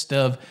list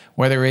of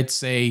whether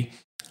it's a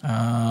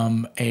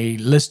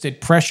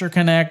listed pressure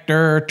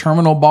connector,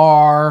 terminal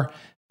bar,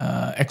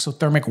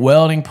 exothermic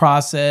welding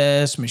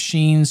process,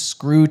 machines,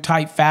 screw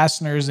type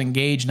fasteners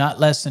engage not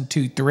less than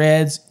 2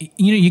 threads.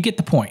 You get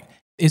the point.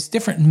 It's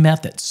different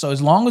methods. So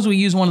as long as we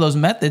use one of those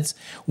methods,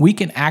 we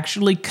can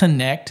actually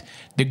connect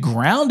the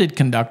grounded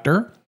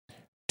conductor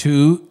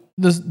to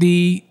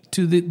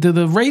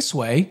the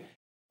raceway,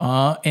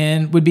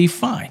 and would be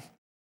fine,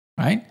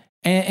 right?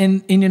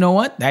 And you know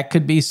what? That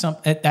could be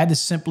that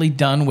is simply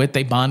done with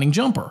a bonding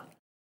jumper,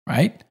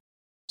 right?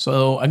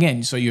 So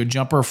again, your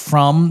jumper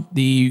from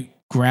the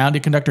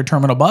grounded conductor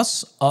terminal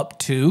bus up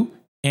to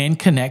and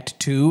connect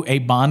to a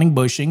bonding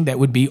bushing that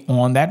would be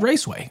on that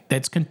raceway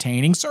that's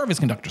containing service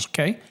conductors,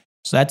 okay?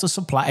 So that's a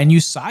supply, and you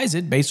size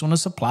it based on a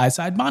supply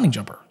side bonding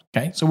jumper,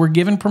 okay? So we're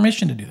given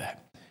permission to do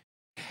that.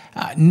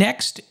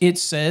 Next, it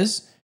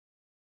says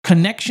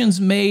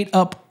connections made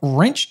up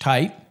wrench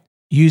tight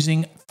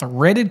using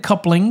threaded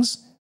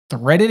couplings,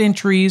 threaded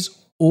entries,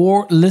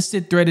 or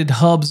listed threaded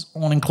hubs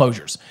on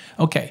enclosures.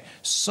 Okay,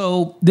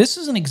 so this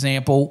is an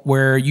example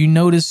where you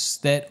notice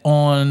that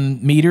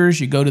on meters,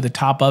 you go to the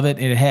top of it,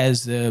 it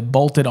has the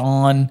bolted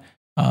on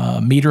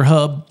meter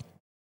hub,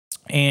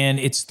 and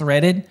it's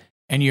threaded,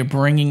 and you're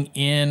bringing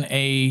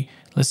in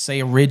let's say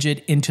a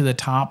rigid into the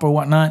top or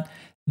whatnot,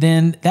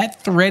 then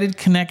that threaded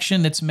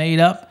connection that's made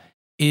up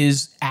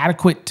is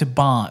adequate to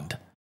bond.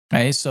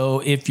 Okay, so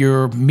if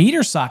your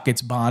meter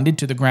socket's bonded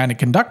to the grounded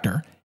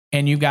conductor,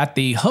 and you got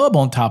the hub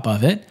on top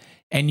of it,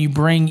 and you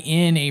bring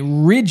in a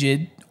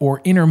rigid or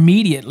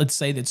intermediate, let's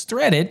say that's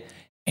threaded,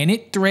 and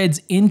it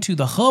threads into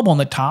the hub on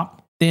the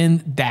top,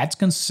 then that's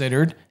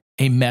considered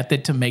a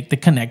method to make the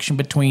connection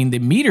between the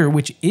meter,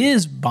 which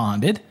is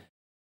bonded,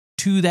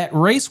 to that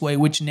raceway,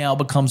 which now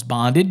becomes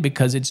bonded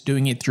because it's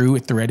doing it through a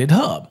threaded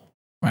hub,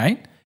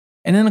 right?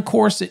 And then, of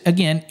course,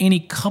 again, any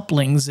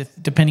couplings,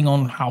 depending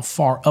on how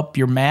far up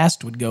your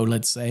mast would go,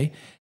 let's say,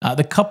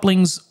 the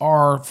couplings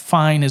are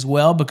fine as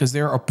well because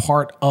they're a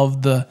part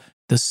of the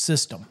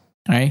system.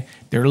 Right?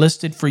 They're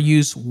listed for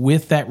use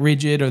with that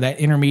rigid or that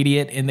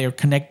intermediate, and they're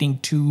connecting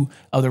 2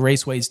 of the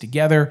raceways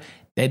together.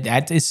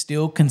 That is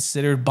still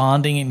considered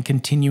bonding and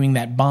continuing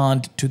that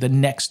bond to the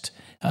next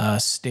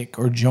stick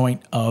or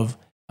joint of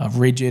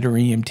rigid or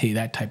EMT,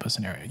 that type of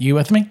scenario. You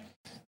with me?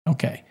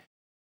 Okay.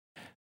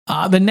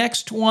 The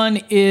next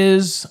one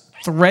is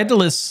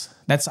threadless.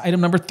 That's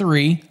item number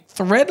 3.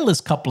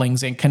 Threadless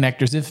couplings and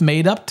connectors if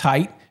made up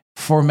tight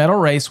for metal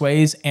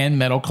raceways and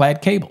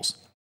metal-clad cables.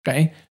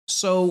 Okay,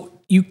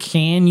 so you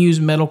can use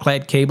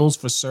metal-clad cables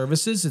for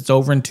services. It's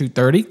over in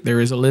 230.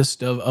 There is a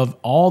list of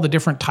all the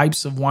different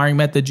types of wiring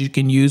methods you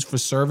can use for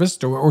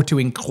service or to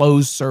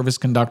enclose service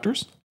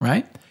conductors,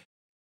 right?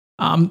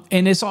 And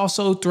it's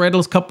also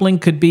threadless coupling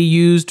could be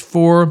used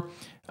for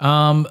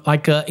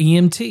like a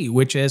EMT,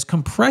 which is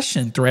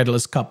compression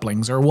threadless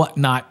couplings or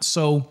whatnot.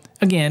 So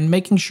again,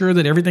 making sure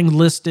that everything's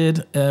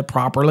listed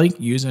properly,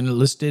 using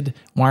listed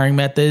wiring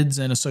methods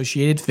and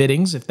associated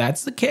fittings. If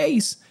that's the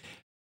case,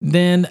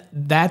 then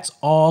that's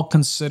all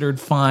considered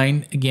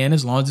fine, again,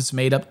 as long as it's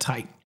made up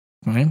tight.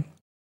 Okay?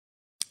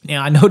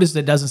 Now, I noticed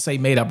it doesn't say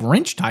made up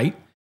wrench tight,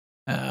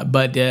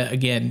 but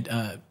again,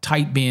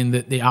 tight being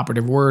the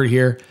operative word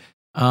here,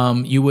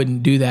 you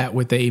wouldn't do that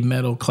with a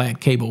metal-clad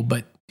cable.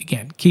 But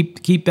again,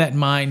 keep that in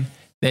mind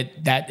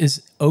that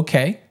is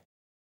okay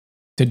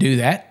to do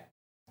that.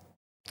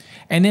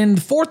 And then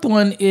the fourth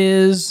one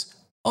is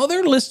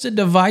other listed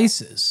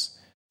devices,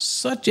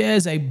 such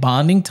as a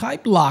bonding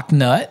type lock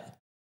nut,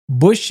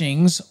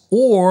 bushings,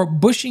 or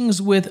bushings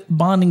with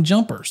bonding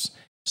jumpers.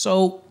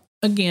 So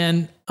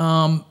again,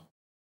 one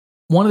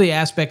of the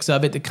aspects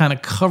of it that kind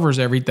of covers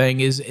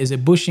everything is a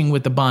bushing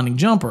with the bonding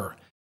jumper.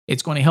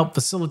 It's going to help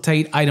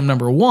facilitate item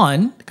number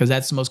 1, because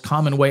that's the most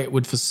common way it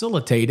would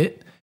facilitate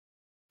it.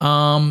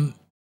 And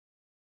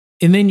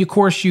then, of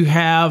course, you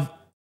have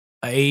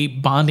a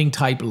bonding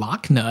type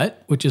lock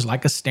nut, which is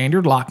like a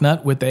standard lock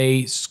nut with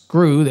a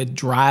screw that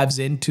drives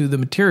into the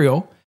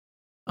material.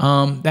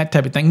 That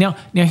type of thing. Now,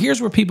 here's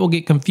where people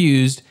get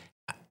confused.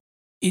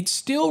 It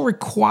still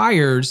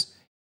requires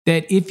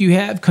that if you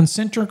have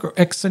concentric or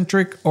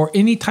eccentric or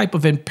any type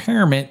of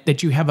impairment,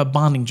 that you have a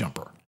bonding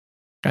jumper.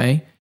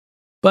 Okay?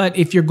 But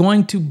if you're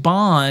going to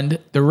bond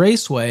the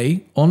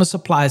raceway on the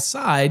supply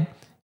side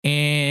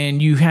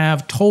and you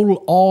have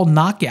total all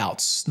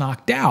knockouts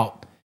knocked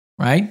out,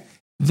 right?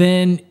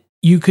 Then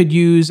you could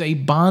use a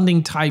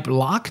bonding type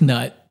lock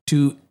nut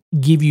to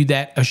give you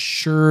that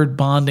assured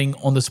bonding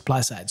on the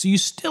supply side. So you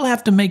still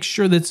have to make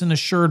sure that's an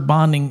assured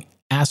bonding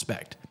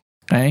aspect,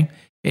 okay?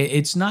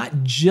 It's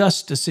not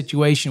just a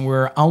situation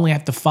where I only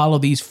have to follow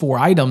these 4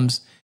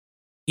 items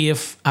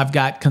if I've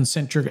got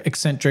concentric,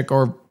 eccentric,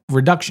 or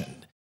reduction.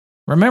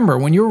 Remember,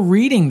 when you're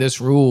reading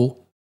this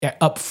rule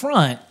up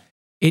front,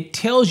 it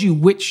tells you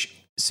which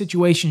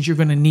situations you're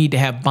going to need to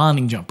have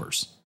bonding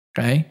jumpers,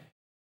 okay?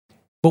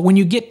 But when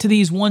you get to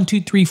these 1,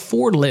 2, 3,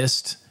 4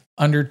 lists,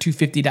 under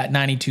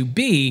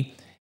 250.92b,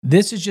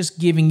 this is just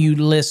giving you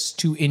lists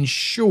to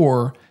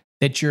ensure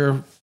that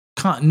your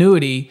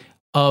continuity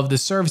of the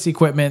service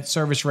equipment,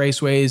 service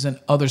raceways, and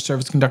other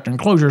service conductor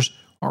enclosures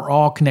are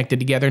all connected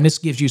together. And this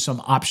gives you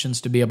some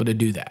options to be able to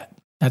do that.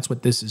 That's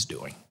what this is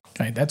doing.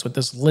 Okay, that's what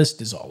this list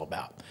is all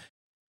about.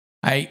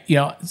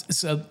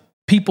 So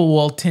people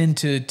will tend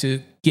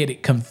to get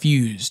it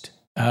confused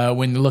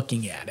when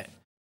looking at it.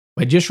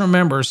 But just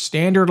remember,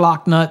 standard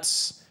lock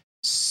nuts,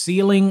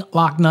 sealing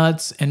lock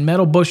nuts, and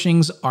metal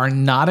bushings are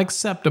not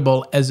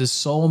acceptable as the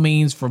sole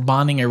means for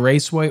bonding a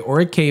raceway or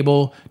a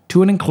cable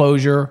to an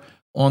enclosure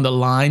on the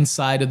line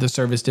side of the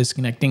service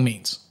disconnecting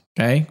means.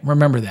 Okay,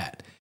 remember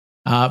that.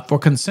 For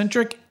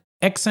concentric,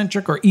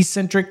 eccentric, or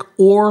eccentric,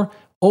 or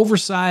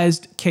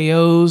oversized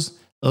KOs,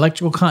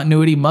 electrical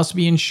continuity must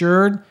be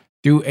ensured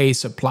through a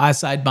supply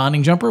side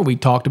bonding jumper. We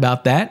talked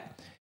about that.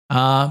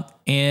 Again,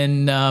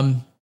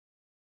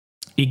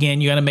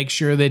 you got to make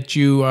sure that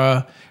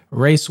you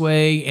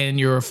raceway and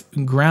your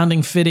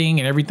grounding fitting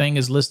and everything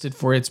is listed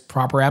for its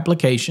proper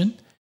application.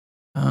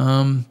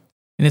 And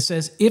it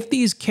says if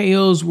these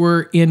KOs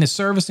were in a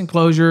service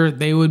enclosure,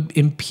 they would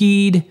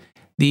impede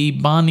the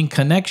bonding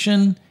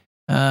connection.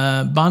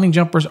 Bonding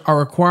jumpers are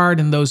required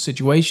in those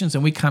situations,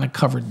 and we kind of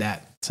covered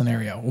that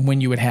scenario when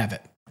you would have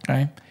it.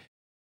 Okay,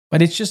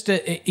 but it's just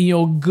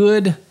a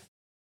good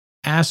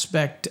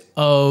aspect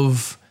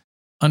of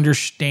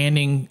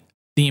understanding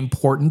the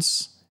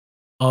importance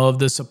of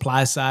the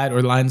supply side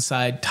or line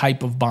side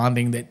type of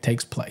bonding that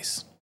takes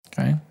place.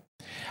 Okay.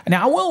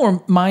 Now I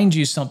will remind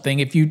you something.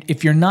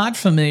 If you're not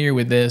familiar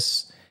with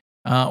this,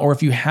 or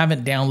if you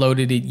haven't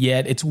downloaded it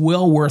yet, it's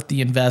well worth the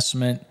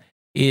investment.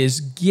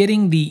 Is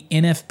getting the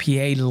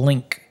NFPA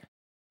link.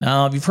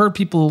 Now, if you've heard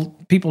people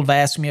have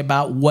asked me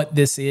about what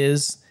this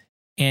is,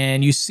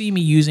 and you see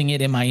me using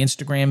it in my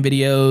Instagram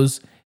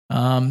videos.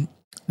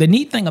 The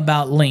neat thing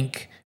about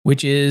Link,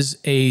 which is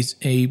a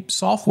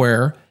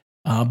software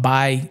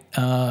by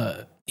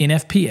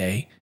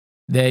NFPA,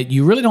 that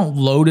you really don't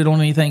load it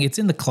on anything. It's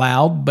in the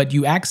cloud, but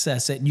you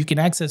access it. You can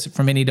access it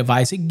from any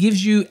device. It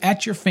gives you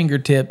at your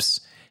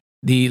fingertips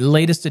the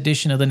latest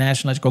edition of the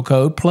National Electrical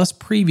Code, plus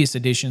previous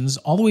editions,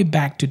 all the way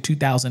back to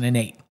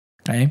 2008,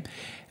 okay,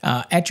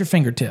 at your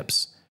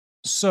fingertips.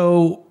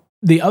 So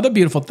the other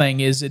beautiful thing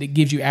is that it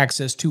gives you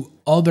access to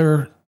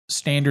other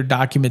standard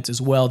documents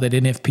as well that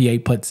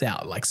NFPA puts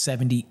out, like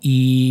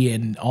 70E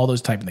and all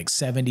those type of things,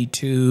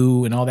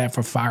 72 and all that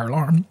for fire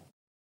alarm.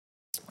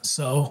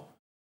 So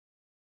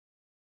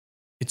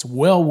it's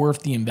well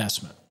worth the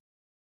investment.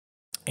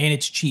 And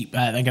it's cheap.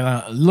 I think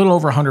a little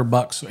over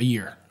 $100 a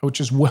year, which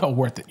is well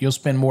worth it. You'll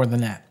spend more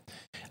than that.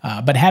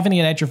 But having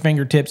it at your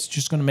fingertips is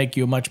just going to make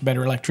you a much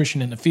better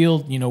electrician in the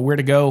field. You know where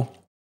to go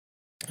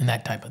and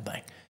that type of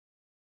thing.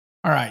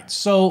 All right.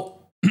 So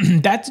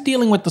that's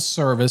dealing with the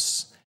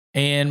service.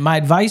 And my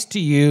advice to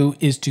you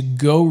is to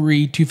go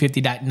read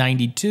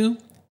 250.92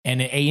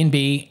 and A and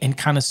B and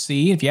kind of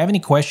see. If you have any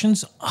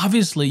questions,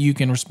 obviously you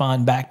can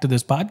respond back to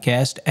this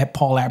podcast at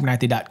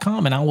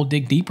paulabernathy.com, and I will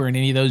dig deeper in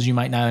any of those you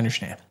might not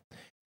understand.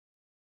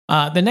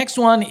 The next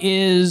one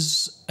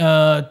is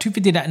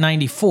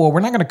 250.94. We're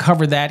not going to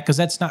cover that because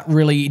that's not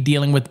really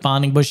dealing with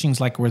bonding bushings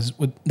like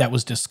that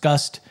was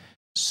discussed.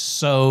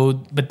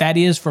 So, but that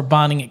is for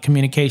bonding at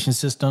communication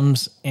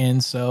systems.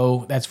 And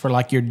so that's for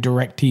like your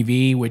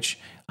DirecTV, which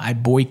I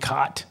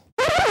boycott.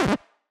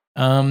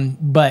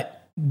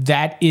 But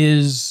that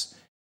is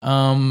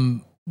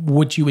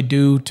what you would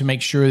do to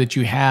make sure that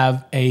you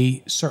have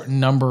a certain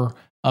number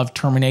of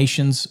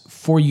terminations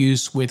for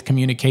use with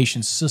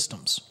communication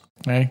systems.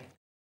 Okay.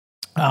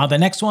 The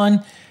next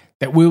one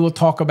that we will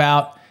talk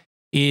about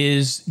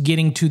is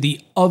getting to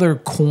the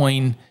other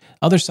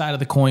side of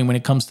the coin when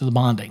it comes to the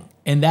bonding.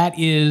 And that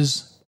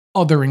is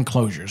other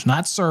enclosures,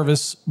 not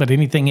service, but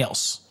anything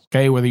else.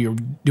 Okay. Whether you're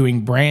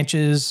doing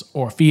branches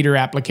or feeder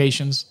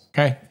applications.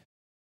 Okay.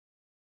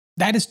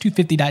 That is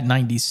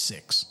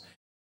 250.96.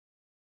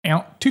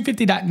 Now,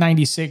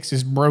 250.96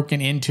 is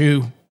broken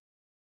into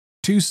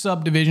two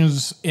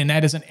subdivisions, and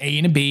that is an A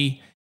and a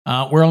B.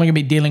 We're only going to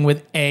be dealing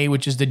with A,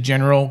 which is the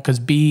general, because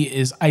B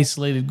is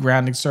isolated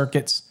grounding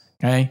circuits.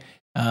 Okay.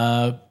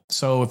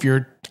 So if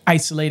you're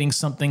isolating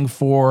something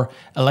for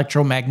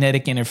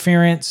electromagnetic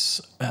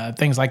interference,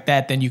 things like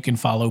that, then you can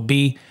follow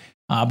B.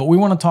 But we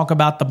want to talk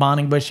about the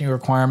bonding bushing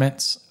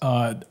requirements,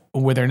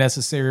 whether they're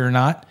necessary or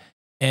not,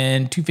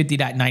 and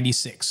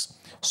 250.96.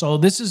 So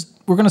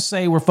we're going to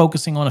say we're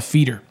focusing on a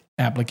feeder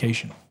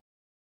application.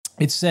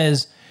 It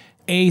says,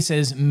 A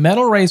says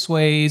metal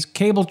raceways,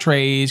 cable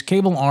trays,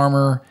 cable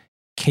armor,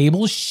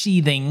 cable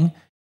sheathing,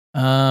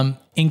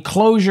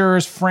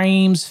 enclosures,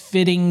 frames,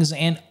 fittings,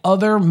 and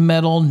other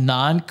metal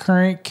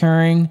non-current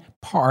carrying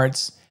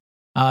parts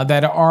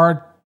that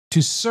are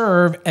to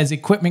serve as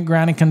equipment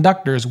grounding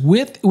conductors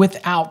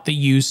without the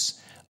use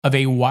of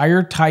a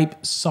wire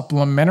type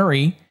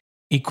supplementary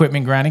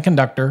equipment grounding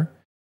conductor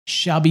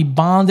shall be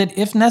bonded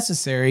if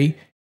necessary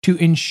to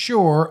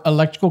ensure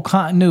electrical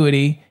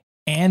continuity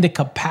and the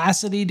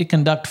capacity to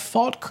conduct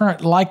fault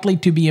current likely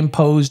to be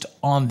imposed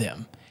on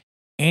them.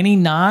 Any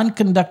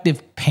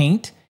non-conductive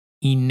paint,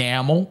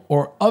 enamel,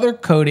 or other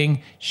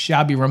coating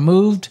shall be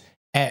removed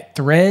at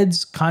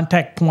threads,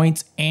 contact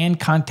points, and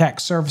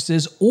contact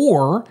surfaces,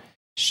 or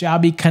shall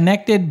be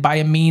connected by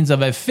a means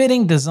of a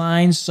fitting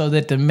designed so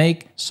that to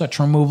make such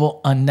removal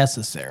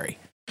unnecessary.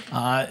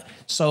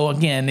 So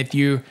again, if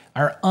you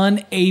are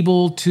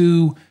unable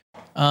to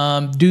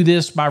do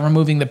this by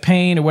removing the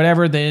paint or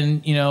whatever,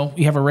 then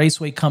you have a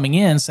raceway coming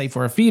in, say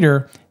for a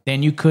feeder,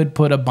 then you could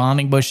put a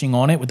bonding bushing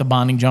on it with a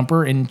bonding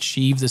jumper and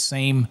achieve the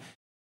same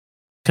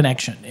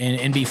connection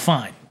and be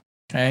fine.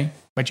 Okay,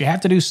 but you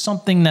have to do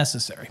something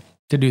necessary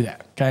to do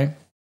that. Okay,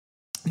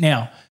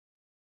 now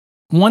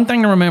one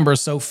thing to remember,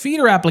 so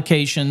feeder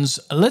applications,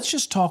 let's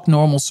just talk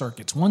normal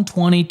circuits,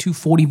 120,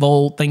 240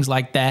 volt, things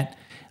like that.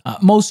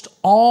 Most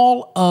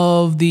all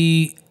of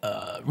the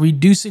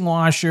reducing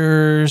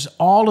washers,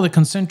 all of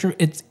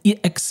the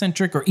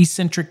eccentric or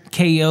eccentric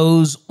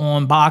KOs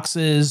on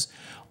boxes,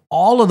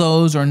 all of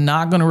those are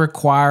not going to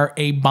require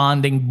a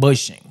bonding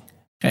bushing.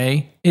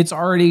 Okay, it's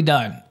already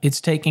done.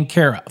 It's taken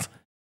care of,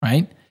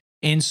 right?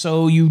 And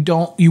so you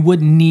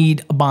wouldn't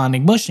need a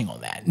bonding bushing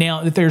on that.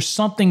 Now, if there's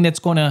something that's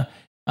going to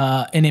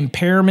an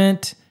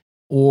impairment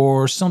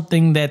or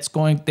something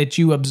that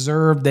you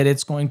observe that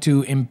it's going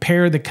to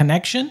impair the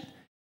connection,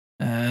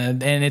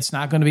 and it's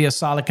not going to be a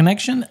solid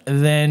connection,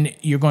 then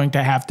you're going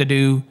to have to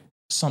do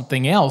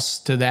something else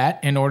to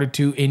that in order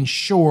to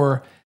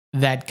ensure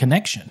that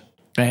connection,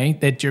 okay,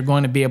 that you're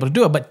going to be able to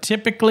do it. But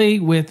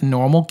typically with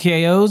normal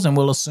KOs, and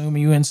we'll assume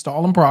you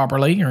install them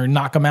properly or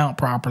knock them out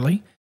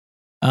properly,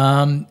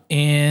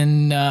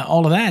 and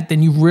all of that,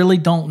 then you really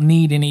don't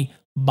need any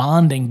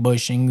bonding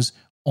bushings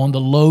on the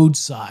load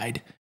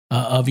side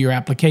of your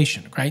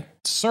application, right?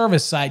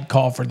 Service side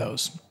call for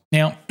those.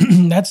 Now,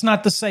 that's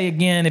not to say,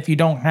 again, if you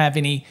don't have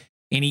any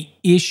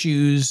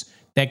issues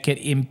that could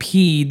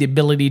impede the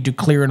ability to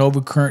clear an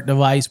overcurrent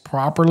device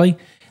properly,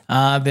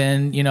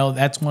 then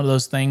that's one of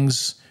those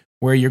things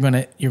where you're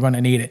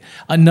gonna need it.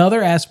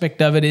 Another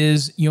aspect of it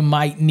is you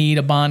might need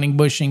a bonding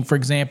bushing. For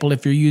example,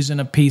 if you're using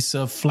a piece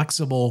of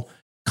flexible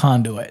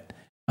conduit,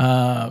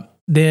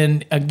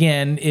 then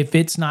again, if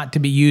it's not to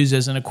be used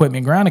as an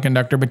equipment grounding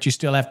conductor, but you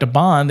still have to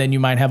bond, then you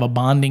might have a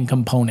bonding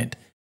component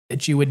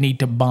that you would need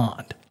to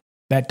bond.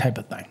 That type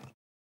of thing.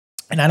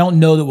 And I don't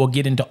know that we'll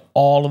get into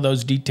all of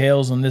those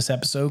details on this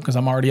episode because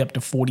I'm already up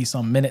to 40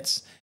 some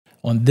minutes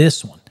on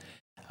this one.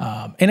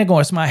 And of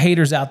course, my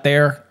haters out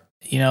there,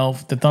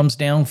 the thumbs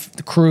down,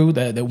 the crew,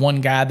 the one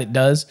guy that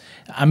does,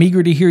 I'm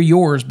eager to hear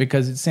yours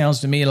because it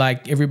sounds to me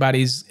like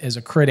everybody's as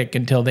a critic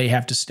until they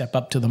have to step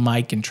up to the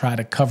mic and try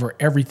to cover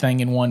everything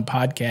in one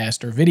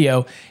podcast or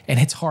video. And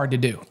it's hard to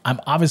do.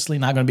 I'm obviously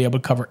not going to be able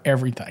to cover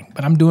everything,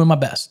 but I'm doing my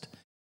best.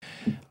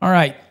 All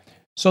right.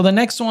 So the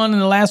next one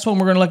and the last one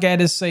we're going to look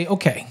at is say,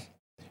 okay,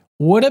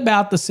 what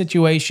about the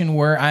situation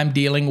where I'm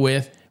dealing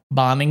with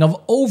bonding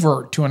of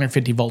over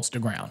 250 volts to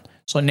ground?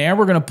 So now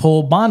we're going to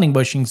pull bonding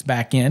bushings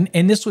back in,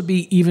 and this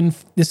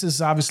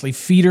is obviously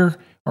feeder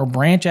or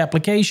branch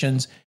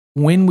applications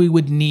when we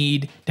would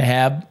need to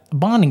have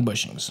bonding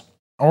bushings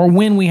or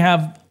when we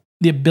have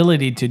the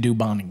ability to do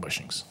bonding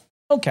bushings.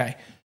 Okay,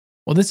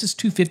 well, this is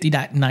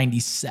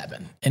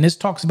 250.97, and this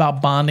talks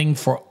about bonding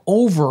for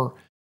over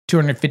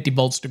 250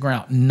 volts to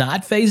ground,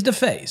 not phase to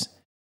phase,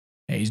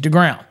 phase to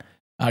ground.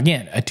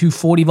 Again, a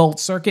 240 volt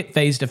circuit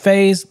phase to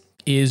phase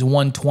is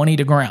 120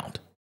 to ground.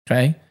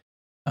 Okay.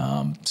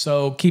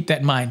 So keep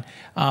that in mind.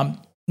 Now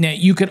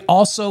you could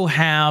also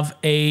have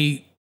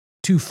a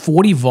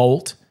 240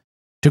 volt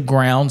to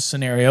ground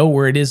scenario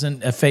where it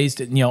isn't a phase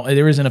to,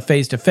 there isn't a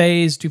phase to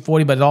phase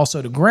 240, but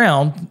also to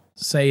ground,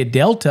 say a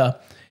delta,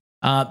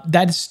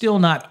 that is still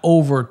not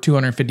over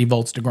 250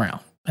 volts to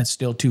ground. That's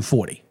still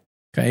 240.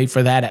 Okay,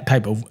 for that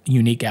type of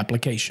unique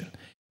application.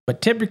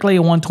 But typically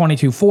a 120,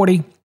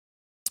 240,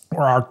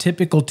 or our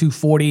typical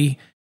 240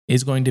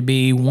 is going to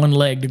be one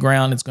leg to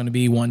ground. It's going to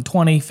be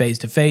 120, phase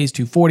to phase,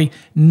 240.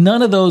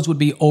 None of those would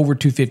be over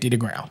 250 to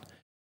ground.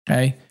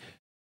 Okay,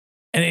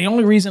 and the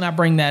only reason I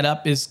bring that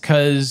up is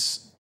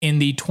because in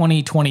the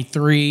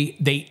 2023,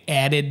 they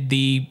added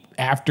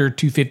after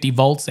 250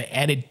 volts, they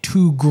added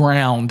to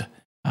ground,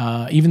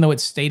 even though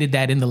it stated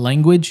that in the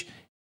language.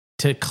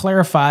 To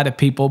clarify to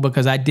people,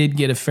 because I did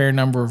get a fair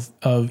number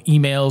of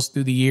emails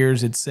through the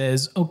years, it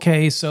says,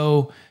 okay,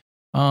 so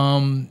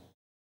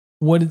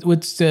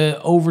what's the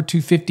over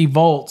 250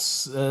 volts?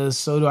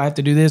 So do I have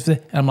to do this?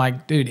 And I'm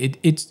like, dude,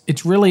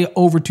 it's really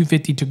over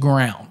 250 to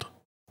ground,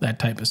 that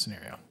type of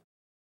scenario.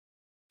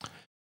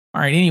 All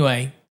right,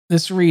 anyway,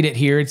 let's read it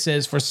here. It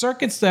says, for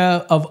circuits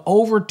of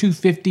over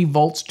 250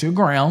 volts to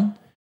ground,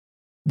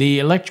 the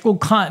electrical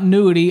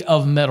continuity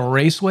of metal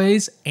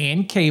raceways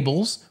and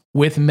cables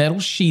with metal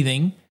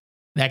sheathing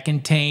that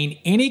contain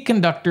any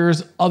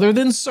conductors other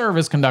than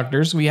service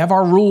conductors. We have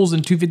our rules in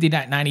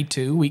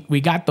 250.92.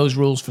 We got those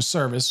rules for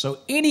service. So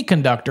any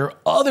conductor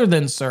other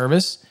than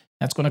service,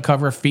 that's going to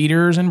cover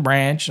feeders and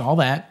branch, all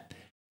that,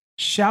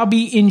 shall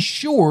be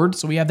insured.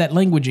 So we have that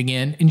language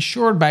again,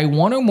 insured by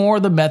one or more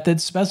of the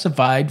methods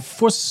specified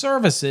for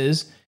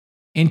services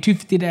in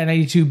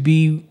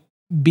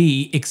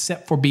 250.92B,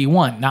 except for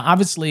B1. Now,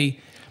 obviously,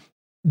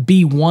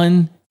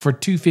 B1 for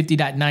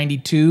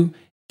 250.92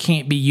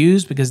 can't be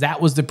used because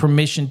that was the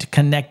permission to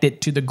connect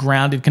it to the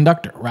grounded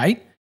conductor,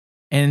 right?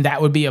 And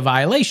that would be a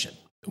violation.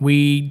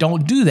 We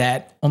don't do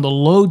that on the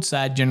load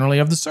side generally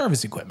of the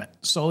service equipment.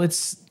 So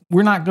it's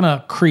we're not going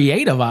to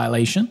create a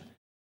violation,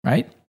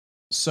 right?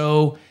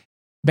 So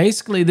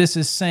basically this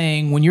is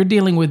saying when you're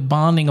dealing with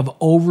bonding of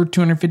over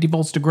 250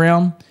 volts to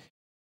ground,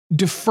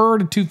 defer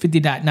to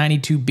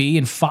 250.92b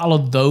and follow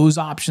those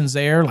options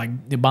there,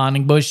 like the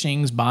bonding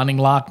bushings, bonding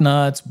lock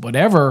nuts,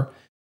 whatever.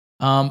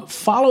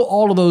 Follow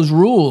all of those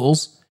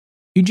rules.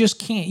 You just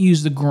can't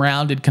use the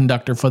grounded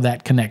conductor for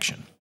that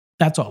connection.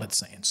 That's all it's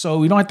saying.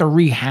 So you don't have to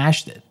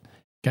rehash it.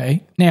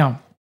 Okay.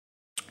 Now,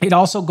 it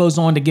also goes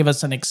on to give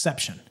us an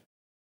exception.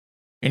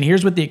 And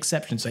here's what the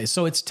exception says.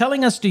 So it's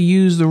telling us to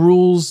use the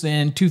rules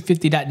in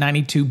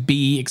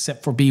 250.92b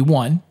except for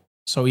B1.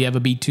 So we have a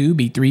B2,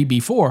 B3,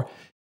 B4.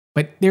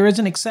 But there is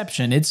an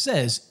exception. It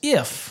says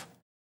if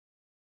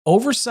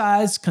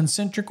oversized,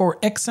 concentric, or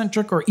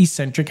eccentric, or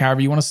eccentric,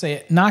 however you want to say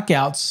it,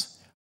 knockouts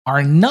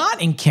are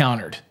not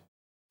encountered.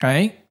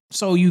 Okay.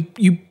 So you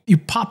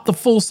pop the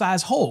full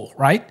size hole,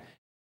 right?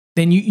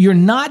 Then you're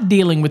not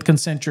dealing with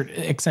concentric,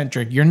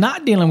 eccentric. You're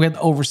not dealing with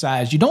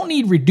oversized. You don't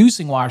need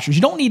reducing washers.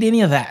 You don't need any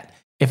of that.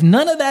 If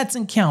none of that's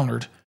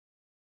encountered,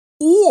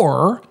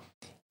 or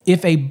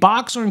if a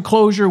box or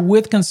enclosure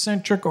with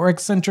concentric or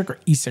eccentric or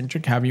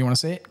eccentric, however you want to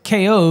say it,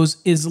 KOs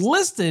is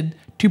listed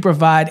to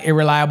provide a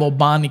reliable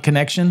bonding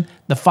connection,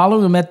 the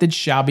following methods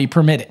shall be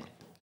permitted.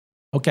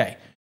 Okay,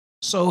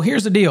 so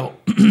here's the deal.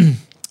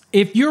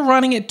 If you're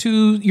running it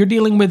you're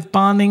dealing with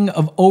bonding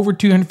of over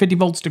 250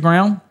 volts to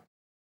ground,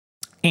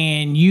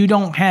 and you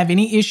don't have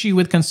any issue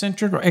with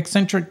concentric or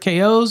eccentric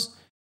KOs,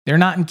 they're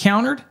not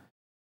encountered,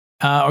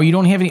 or you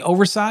don't have any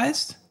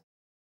oversized,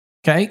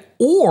 okay?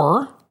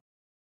 Or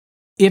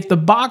if the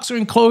box or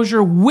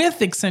enclosure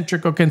with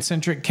eccentric or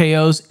concentric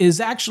KOs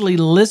is actually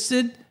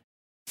listed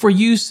for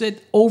use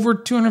at over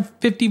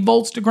 250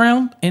 volts to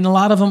ground, and a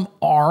lot of them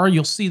are,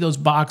 you'll see those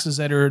boxes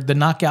the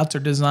knockouts are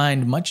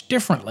designed much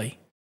differently,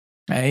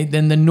 okay,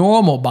 than the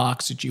normal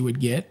box that you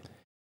would get.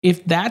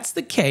 If that's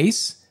the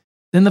case,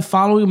 then the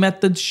following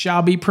methods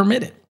shall be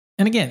permitted.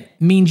 And again,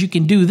 means you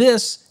can do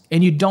this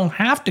and you don't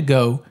have to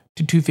go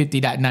to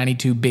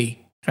 250.92b,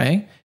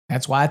 okay?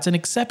 That's why it's an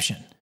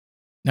exception.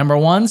 Number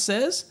 1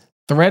 says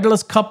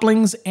threadless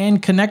couplings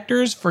and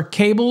connectors for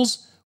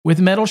cables with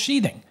metal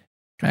sheathing,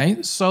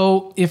 okay?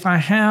 So if I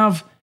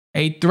have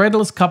a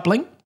threadless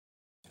coupling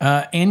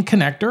and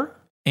connector,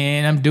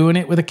 and I'm doing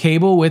it with a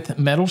cable with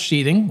metal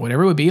sheathing,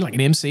 whatever it would be, like an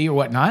MC or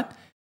whatnot,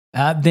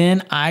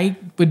 then I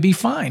would be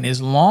fine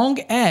as long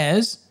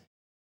as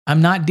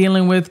I'm not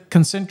dealing with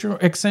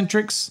concentric,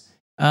 eccentrics,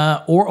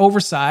 or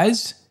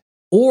oversized,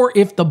 or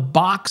if the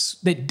box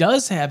that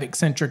does have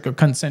eccentric or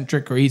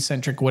concentric or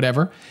eccentric,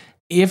 whatever,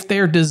 if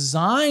they're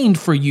designed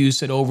for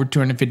use at over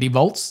 250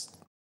 volts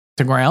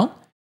to ground,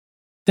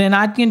 then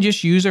I can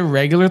just use a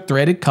regular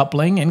threaded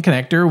coupling and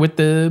connector with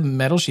the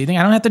metal sheathing.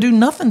 I don't have to do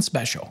nothing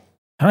special.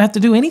 I don't have to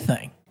do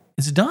anything.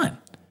 It's done.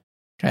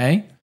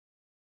 Okay.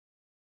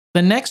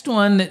 The next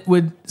one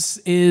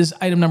is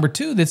item number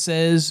 2 that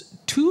says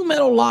 2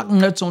 metal lock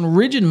nuts on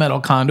rigid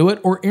metal conduit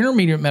or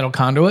intermediate metal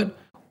conduit,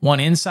 one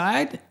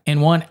inside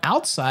and one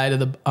outside of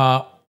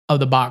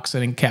the box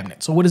and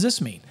cabinet. So what does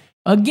this mean?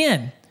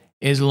 Again,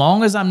 as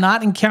long as I'm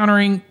not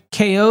encountering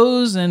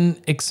KOs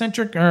and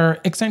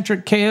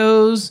eccentric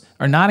KOs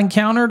are not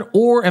encountered,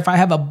 or if I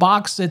have a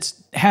box that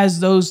has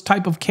those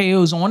type of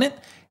KOs on it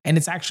and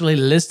it's actually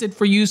listed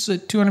for use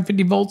at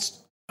 250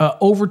 volts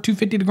over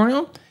 250 to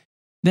ground,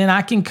 then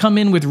I can come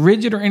in with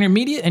rigid or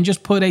intermediate and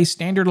just put a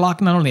standard lock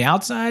nut on the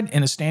outside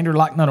and a standard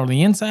lock nut on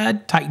the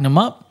inside, tighten them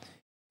up,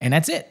 and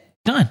that's it.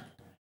 Done.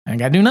 I ain't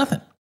got to do nothing.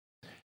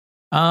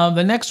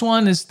 The next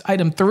one is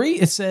item 3.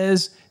 It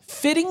says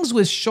fittings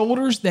with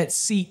shoulders that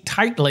seat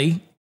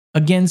tightly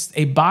against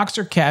a box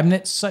or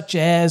cabinet, such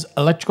as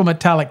electrical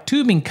metallic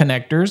tubing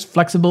connectors,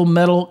 flexible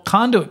metal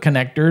conduit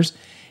connectors,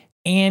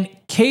 and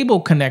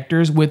cable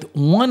connectors with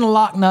one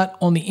lock nut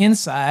on the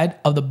inside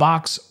of the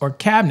box or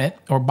cabinet,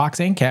 or box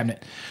and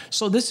cabinet.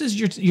 So this is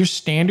your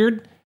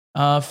standard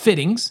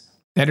fittings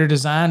that are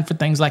designed for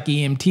things like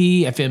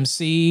EMT,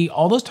 FMC,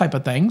 all those type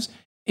of things.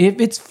 If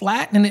it's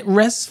flat and it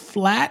rests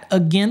flat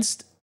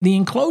against the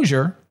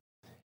enclosure,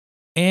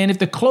 and if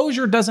the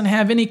closure doesn't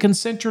have any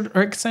concentric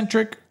or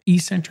eccentric,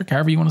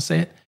 however you want to say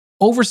it,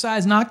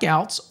 oversized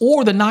knockouts,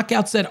 or the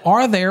knockouts that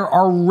are there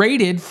are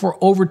rated for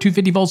over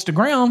 250 volts to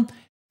ground,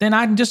 then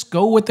I can just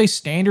go with a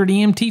standard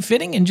EMT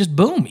fitting and just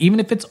boom. Even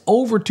if it's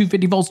over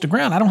 250 volts to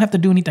ground, I don't have to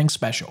do anything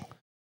special,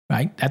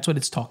 right? That's what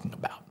it's talking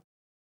about,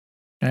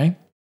 okay?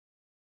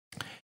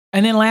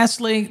 And then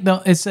lastly,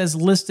 it says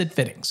listed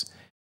fittings.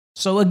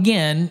 So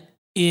again,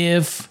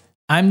 if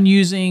I'm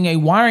using a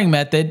wiring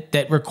method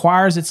that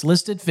requires its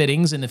listed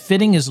fittings, and the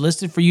fitting is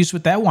listed for use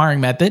with that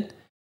wiring method,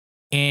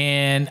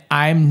 and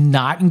I'm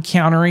not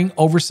encountering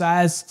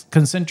oversized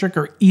concentric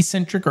or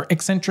eccentric or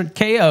eccentric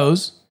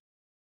KOs,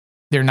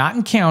 they're not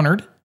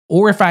encountered,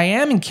 or if I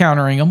am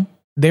encountering them,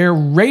 they're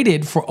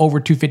rated for over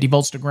 250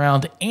 volts to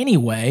ground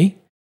anyway,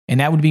 and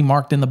that would be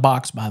marked in the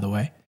box, by the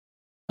way.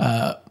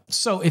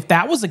 So if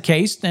that was the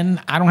case,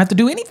 then I don't have to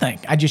do anything.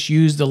 I just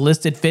use the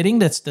listed fitting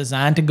that's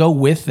designed to go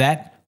with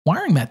that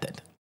wiring method,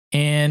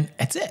 and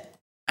that's it.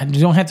 I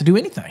don't have to do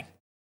anything.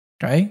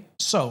 Okay,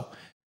 so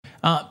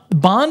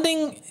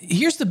bonding,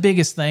 here's the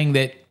biggest thing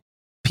that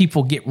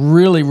people get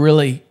really,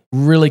 really,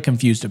 really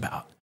confused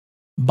about.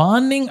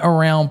 Bonding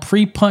around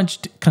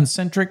pre-punched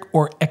concentric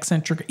or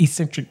eccentric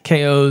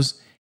KOs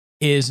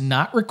is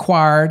not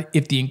required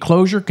if the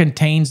enclosure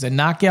contains the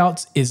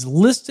knockouts, is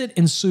listed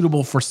and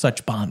suitable for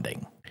such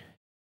bonding,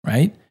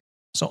 right?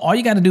 So all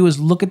you got to do is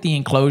look at the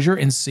enclosure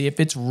and see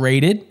if it's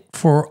rated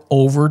for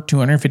over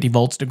 250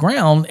 volts to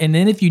ground. And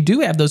then if you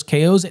do have those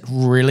KOs, it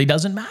really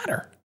doesn't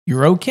matter.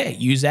 You're okay.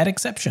 Use that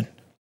exception,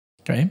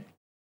 okay?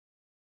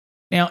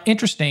 Now,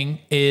 interesting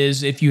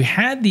is if you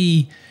had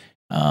the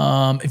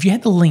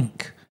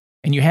link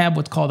and you have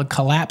what's called a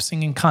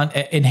collapsing and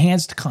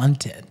enhanced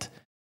content,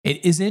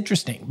 it is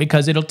interesting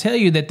because it'll tell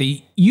you that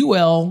the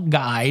UL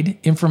guide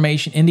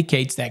information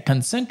indicates that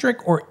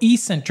concentric or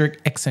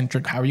eccentric,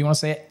 however you want to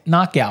say it,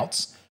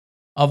 knockouts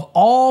of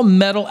all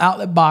metal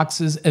outlet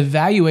boxes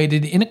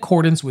evaluated in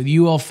accordance with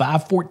UL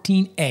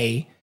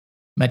 514A,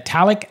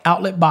 metallic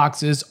outlet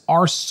boxes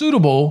are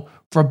suitable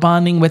for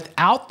bonding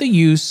without the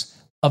use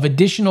of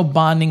additional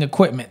bonding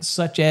equipment,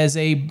 such as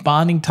a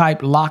bonding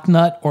type lock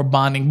nut or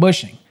bonding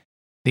bushing.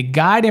 The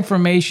guide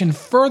information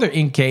further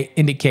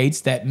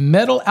indicates that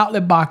metal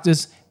outlet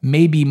boxes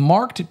may be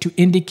marked to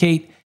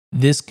indicate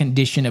this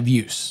condition of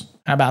use.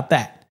 How about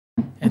that?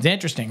 It's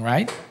interesting,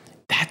 right?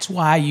 That's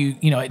why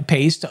it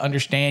pays to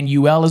understand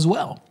UL as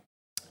well.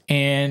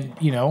 And,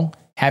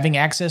 having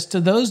access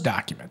to those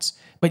documents.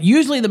 But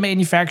usually the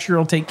manufacturer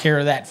will take care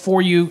of that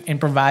for you and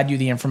provide you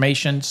the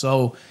information.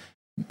 So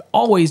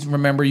always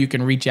remember you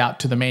can reach out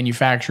to the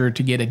manufacturer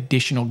to get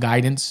additional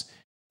guidance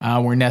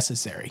where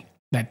necessary,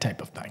 that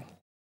type of thing.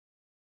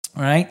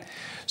 All right.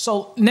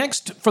 So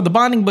next, for the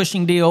bonding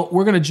bushing deal,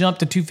 we're going to jump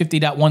to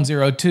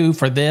 250.102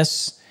 for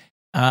this.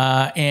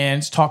 And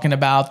it's talking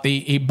about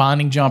the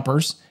bonding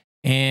jumpers.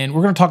 And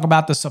we're going to talk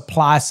about the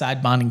supply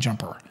side bonding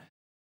jumper.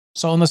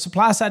 So on the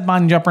supply side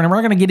bonding jumper, and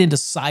we're going to get into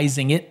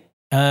sizing it.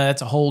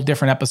 That's a whole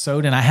different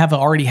episode. And I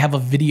already have a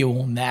video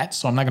on that.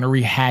 So I'm not going to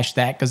rehash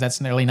that because that's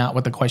nearly not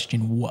what the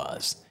question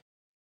was.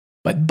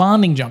 But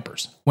bonding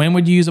jumpers. When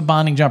would you use a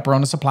bonding jumper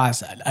on the supply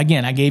side?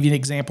 Again, I gave you an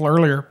example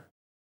earlier.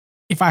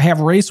 If I have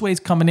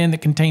raceways coming in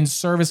that contain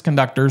service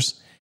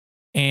conductors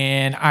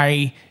and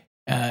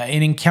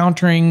in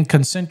encountering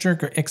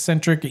concentric or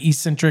eccentric or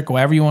eccentric,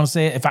 whatever you want to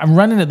say it, if I'm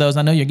running into those,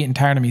 I know you're getting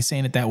tired of me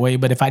saying it that way,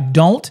 but if I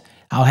don't,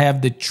 I'll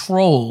have the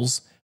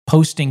trolls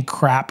posting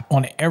crap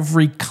on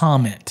every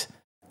comment,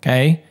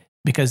 okay?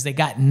 Because they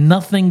got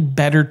nothing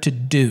better to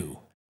do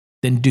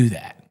than do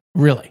that,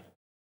 really,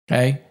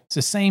 okay? It's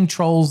the same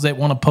trolls that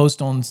want to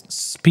post on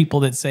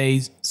people that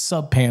say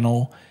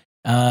sub-panel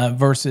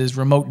versus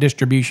remote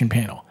distribution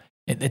panel.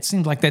 It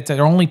seems like that's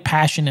their only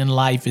passion in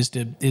life is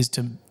to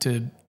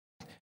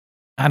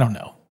I don't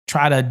know,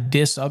 try to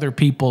diss other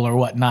people or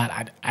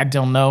whatnot. I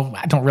don't know.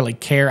 I don't really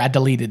care. I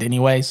delete it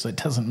anyway, so it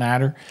doesn't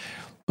matter.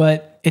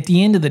 But at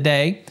the end of the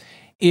day,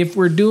 if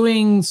we're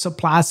doing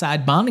supply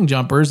side bonding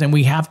jumpers and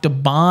we have to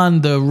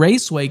bond the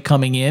raceway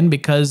coming in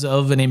because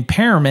of an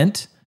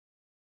impairment,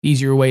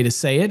 easier way to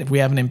say it, if we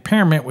have an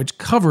impairment which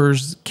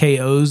covers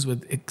KOs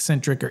with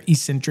eccentric or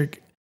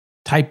eccentric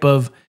type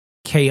of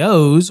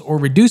KOs or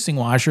reducing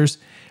washers,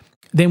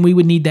 then we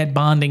would need that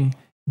bonding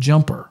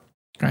jumper,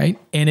 right?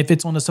 And if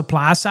it's on the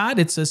supply side,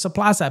 it's a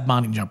supply side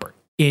bonding jumper,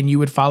 and you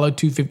would follow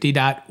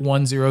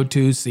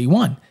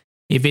 250.102C1.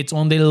 If it's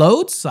on the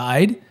load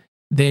side,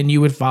 then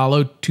you would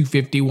follow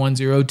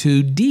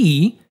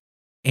 250.102D,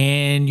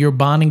 and your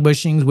bonding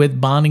bushings with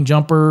bonding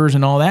jumpers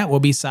and all that will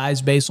be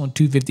sized based on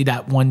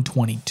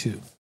 250.122.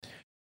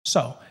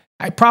 So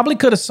I probably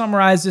could have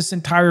summarized this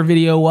entire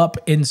video up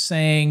in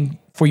saying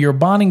for your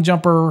bonding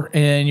jumper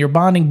and your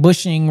bonding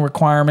bushing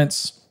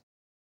requirements,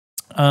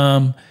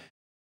 would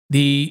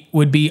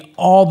be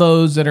all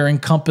those that are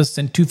encompassed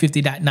in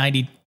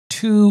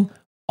 250.92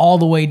 all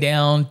the way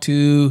down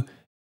to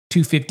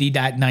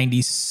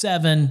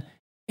 250.97.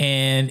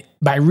 And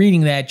by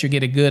reading that, you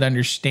get a good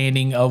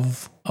understanding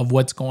of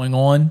what's going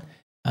on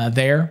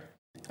there.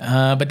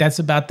 But that's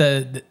about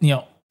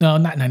no,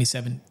 not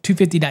 97,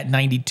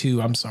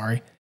 250.92, I'm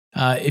sorry.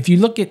 If you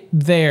look at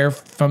there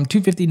from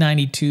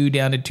 250.92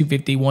 down to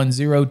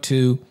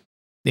 250.102,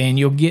 then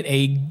you'll get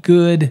a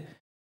good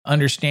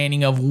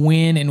understanding of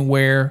when and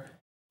where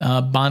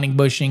bonding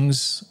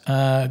bushings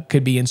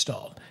could be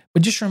installed.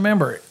 But just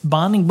remember,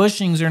 bonding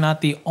bushings are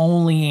not the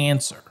only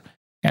answer.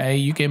 Okay,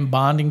 you can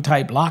bonding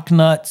type lock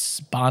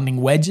nuts, bonding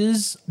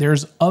wedges.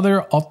 There's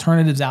other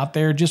alternatives out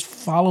there. Just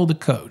follow the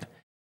code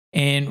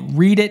and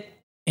read it.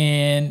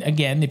 And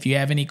again, if you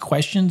have any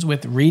questions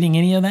with reading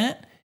any of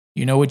that,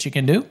 you know what you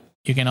can do.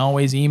 You can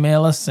always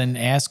email us and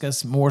ask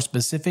us more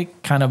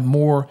specific, kind of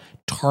more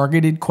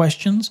targeted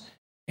questions,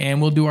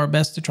 and we'll do our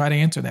best to try to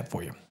answer that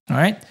for you. All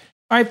right,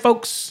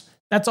 folks.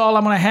 That's all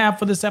I'm going to have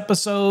for this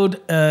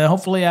episode.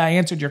 Hopefully I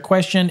answered your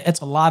question. It's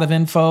a lot of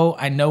info.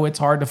 I know it's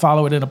hard to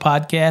follow it in a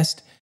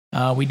podcast.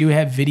 We do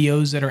have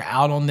videos that are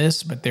out on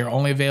this, but they're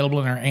only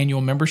available in our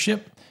annual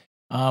membership.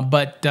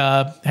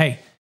 Hey,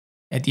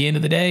 at the end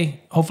of the day,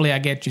 hopefully I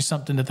get you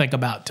something to think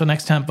about. Till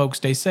next time, folks,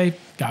 stay safe.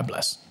 God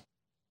bless.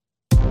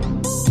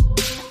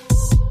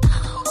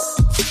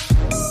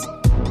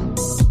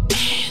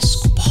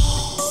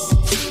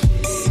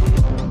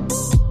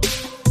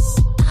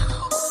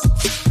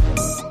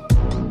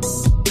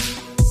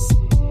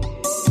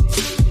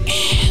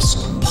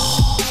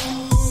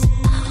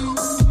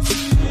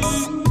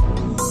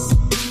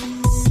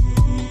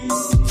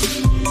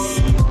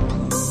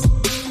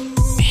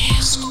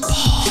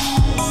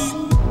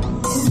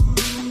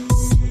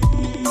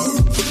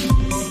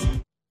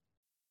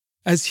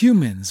 As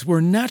humans, we're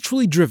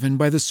naturally driven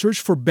by the search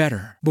for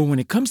better. But when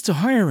it comes to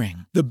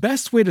hiring, the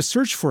best way to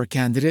search for a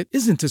candidate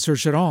isn't to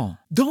search at all.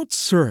 Don't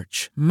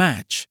search,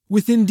 match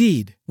with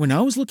Indeed. When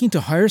I was looking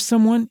to hire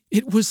someone,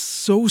 it was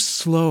so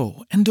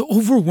slow and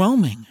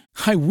overwhelming.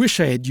 I wish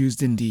I had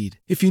used Indeed.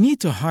 If you need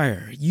to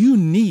hire, you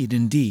need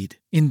Indeed.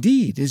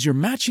 Indeed is your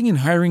matching and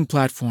hiring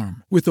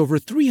platform with over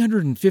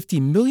 350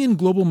 million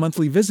global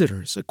monthly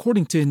visitors,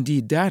 according to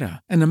Indeed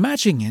data, and a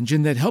matching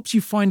engine that helps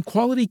you find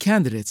quality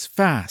candidates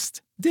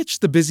fast. Ditch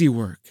the busy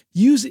work.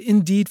 Use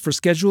Indeed for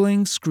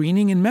scheduling,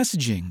 screening, and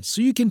messaging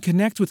so you can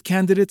connect with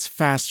candidates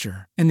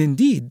faster. And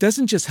Indeed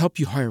doesn't just help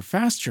you hire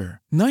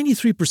faster.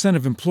 93%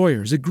 of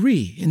employers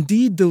agree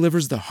Indeed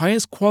delivers the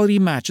highest quality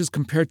matches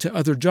compared to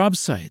other job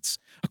sites,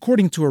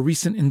 according to a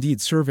recent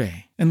Indeed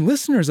survey. And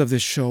listeners of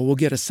this show will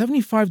get a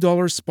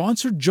 $75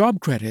 sponsored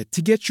job credit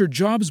to get your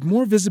jobs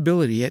more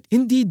visibility at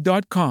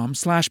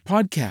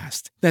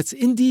Indeed.com/podcast. That's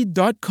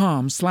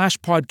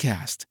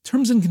Indeed.com/podcast.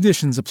 Terms and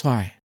conditions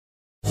apply.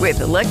 With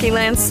the Lucky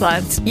Land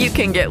Slots, you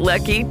can get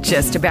lucky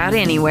just about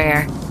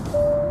anywhere.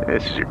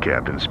 This is your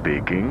captain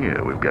speaking.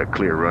 We've got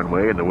clear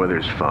runway and the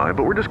weather's fine,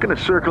 but we're just going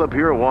to circle up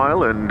here a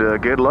while and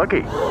get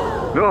lucky.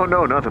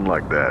 No, nothing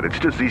like that. It's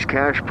just these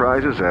cash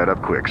prizes add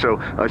up quick.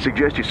 So I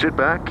suggest you sit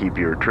back, keep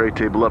your tray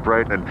table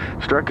upright, and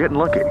start getting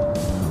lucky.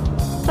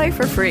 Play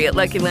for free at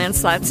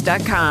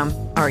LuckyLandSlots.com.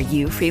 Are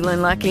you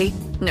feeling lucky?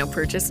 No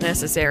purchase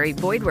necessary.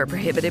 Void where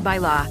prohibited by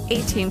law.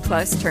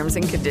 18+ terms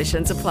and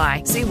conditions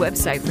apply. See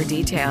website for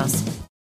details.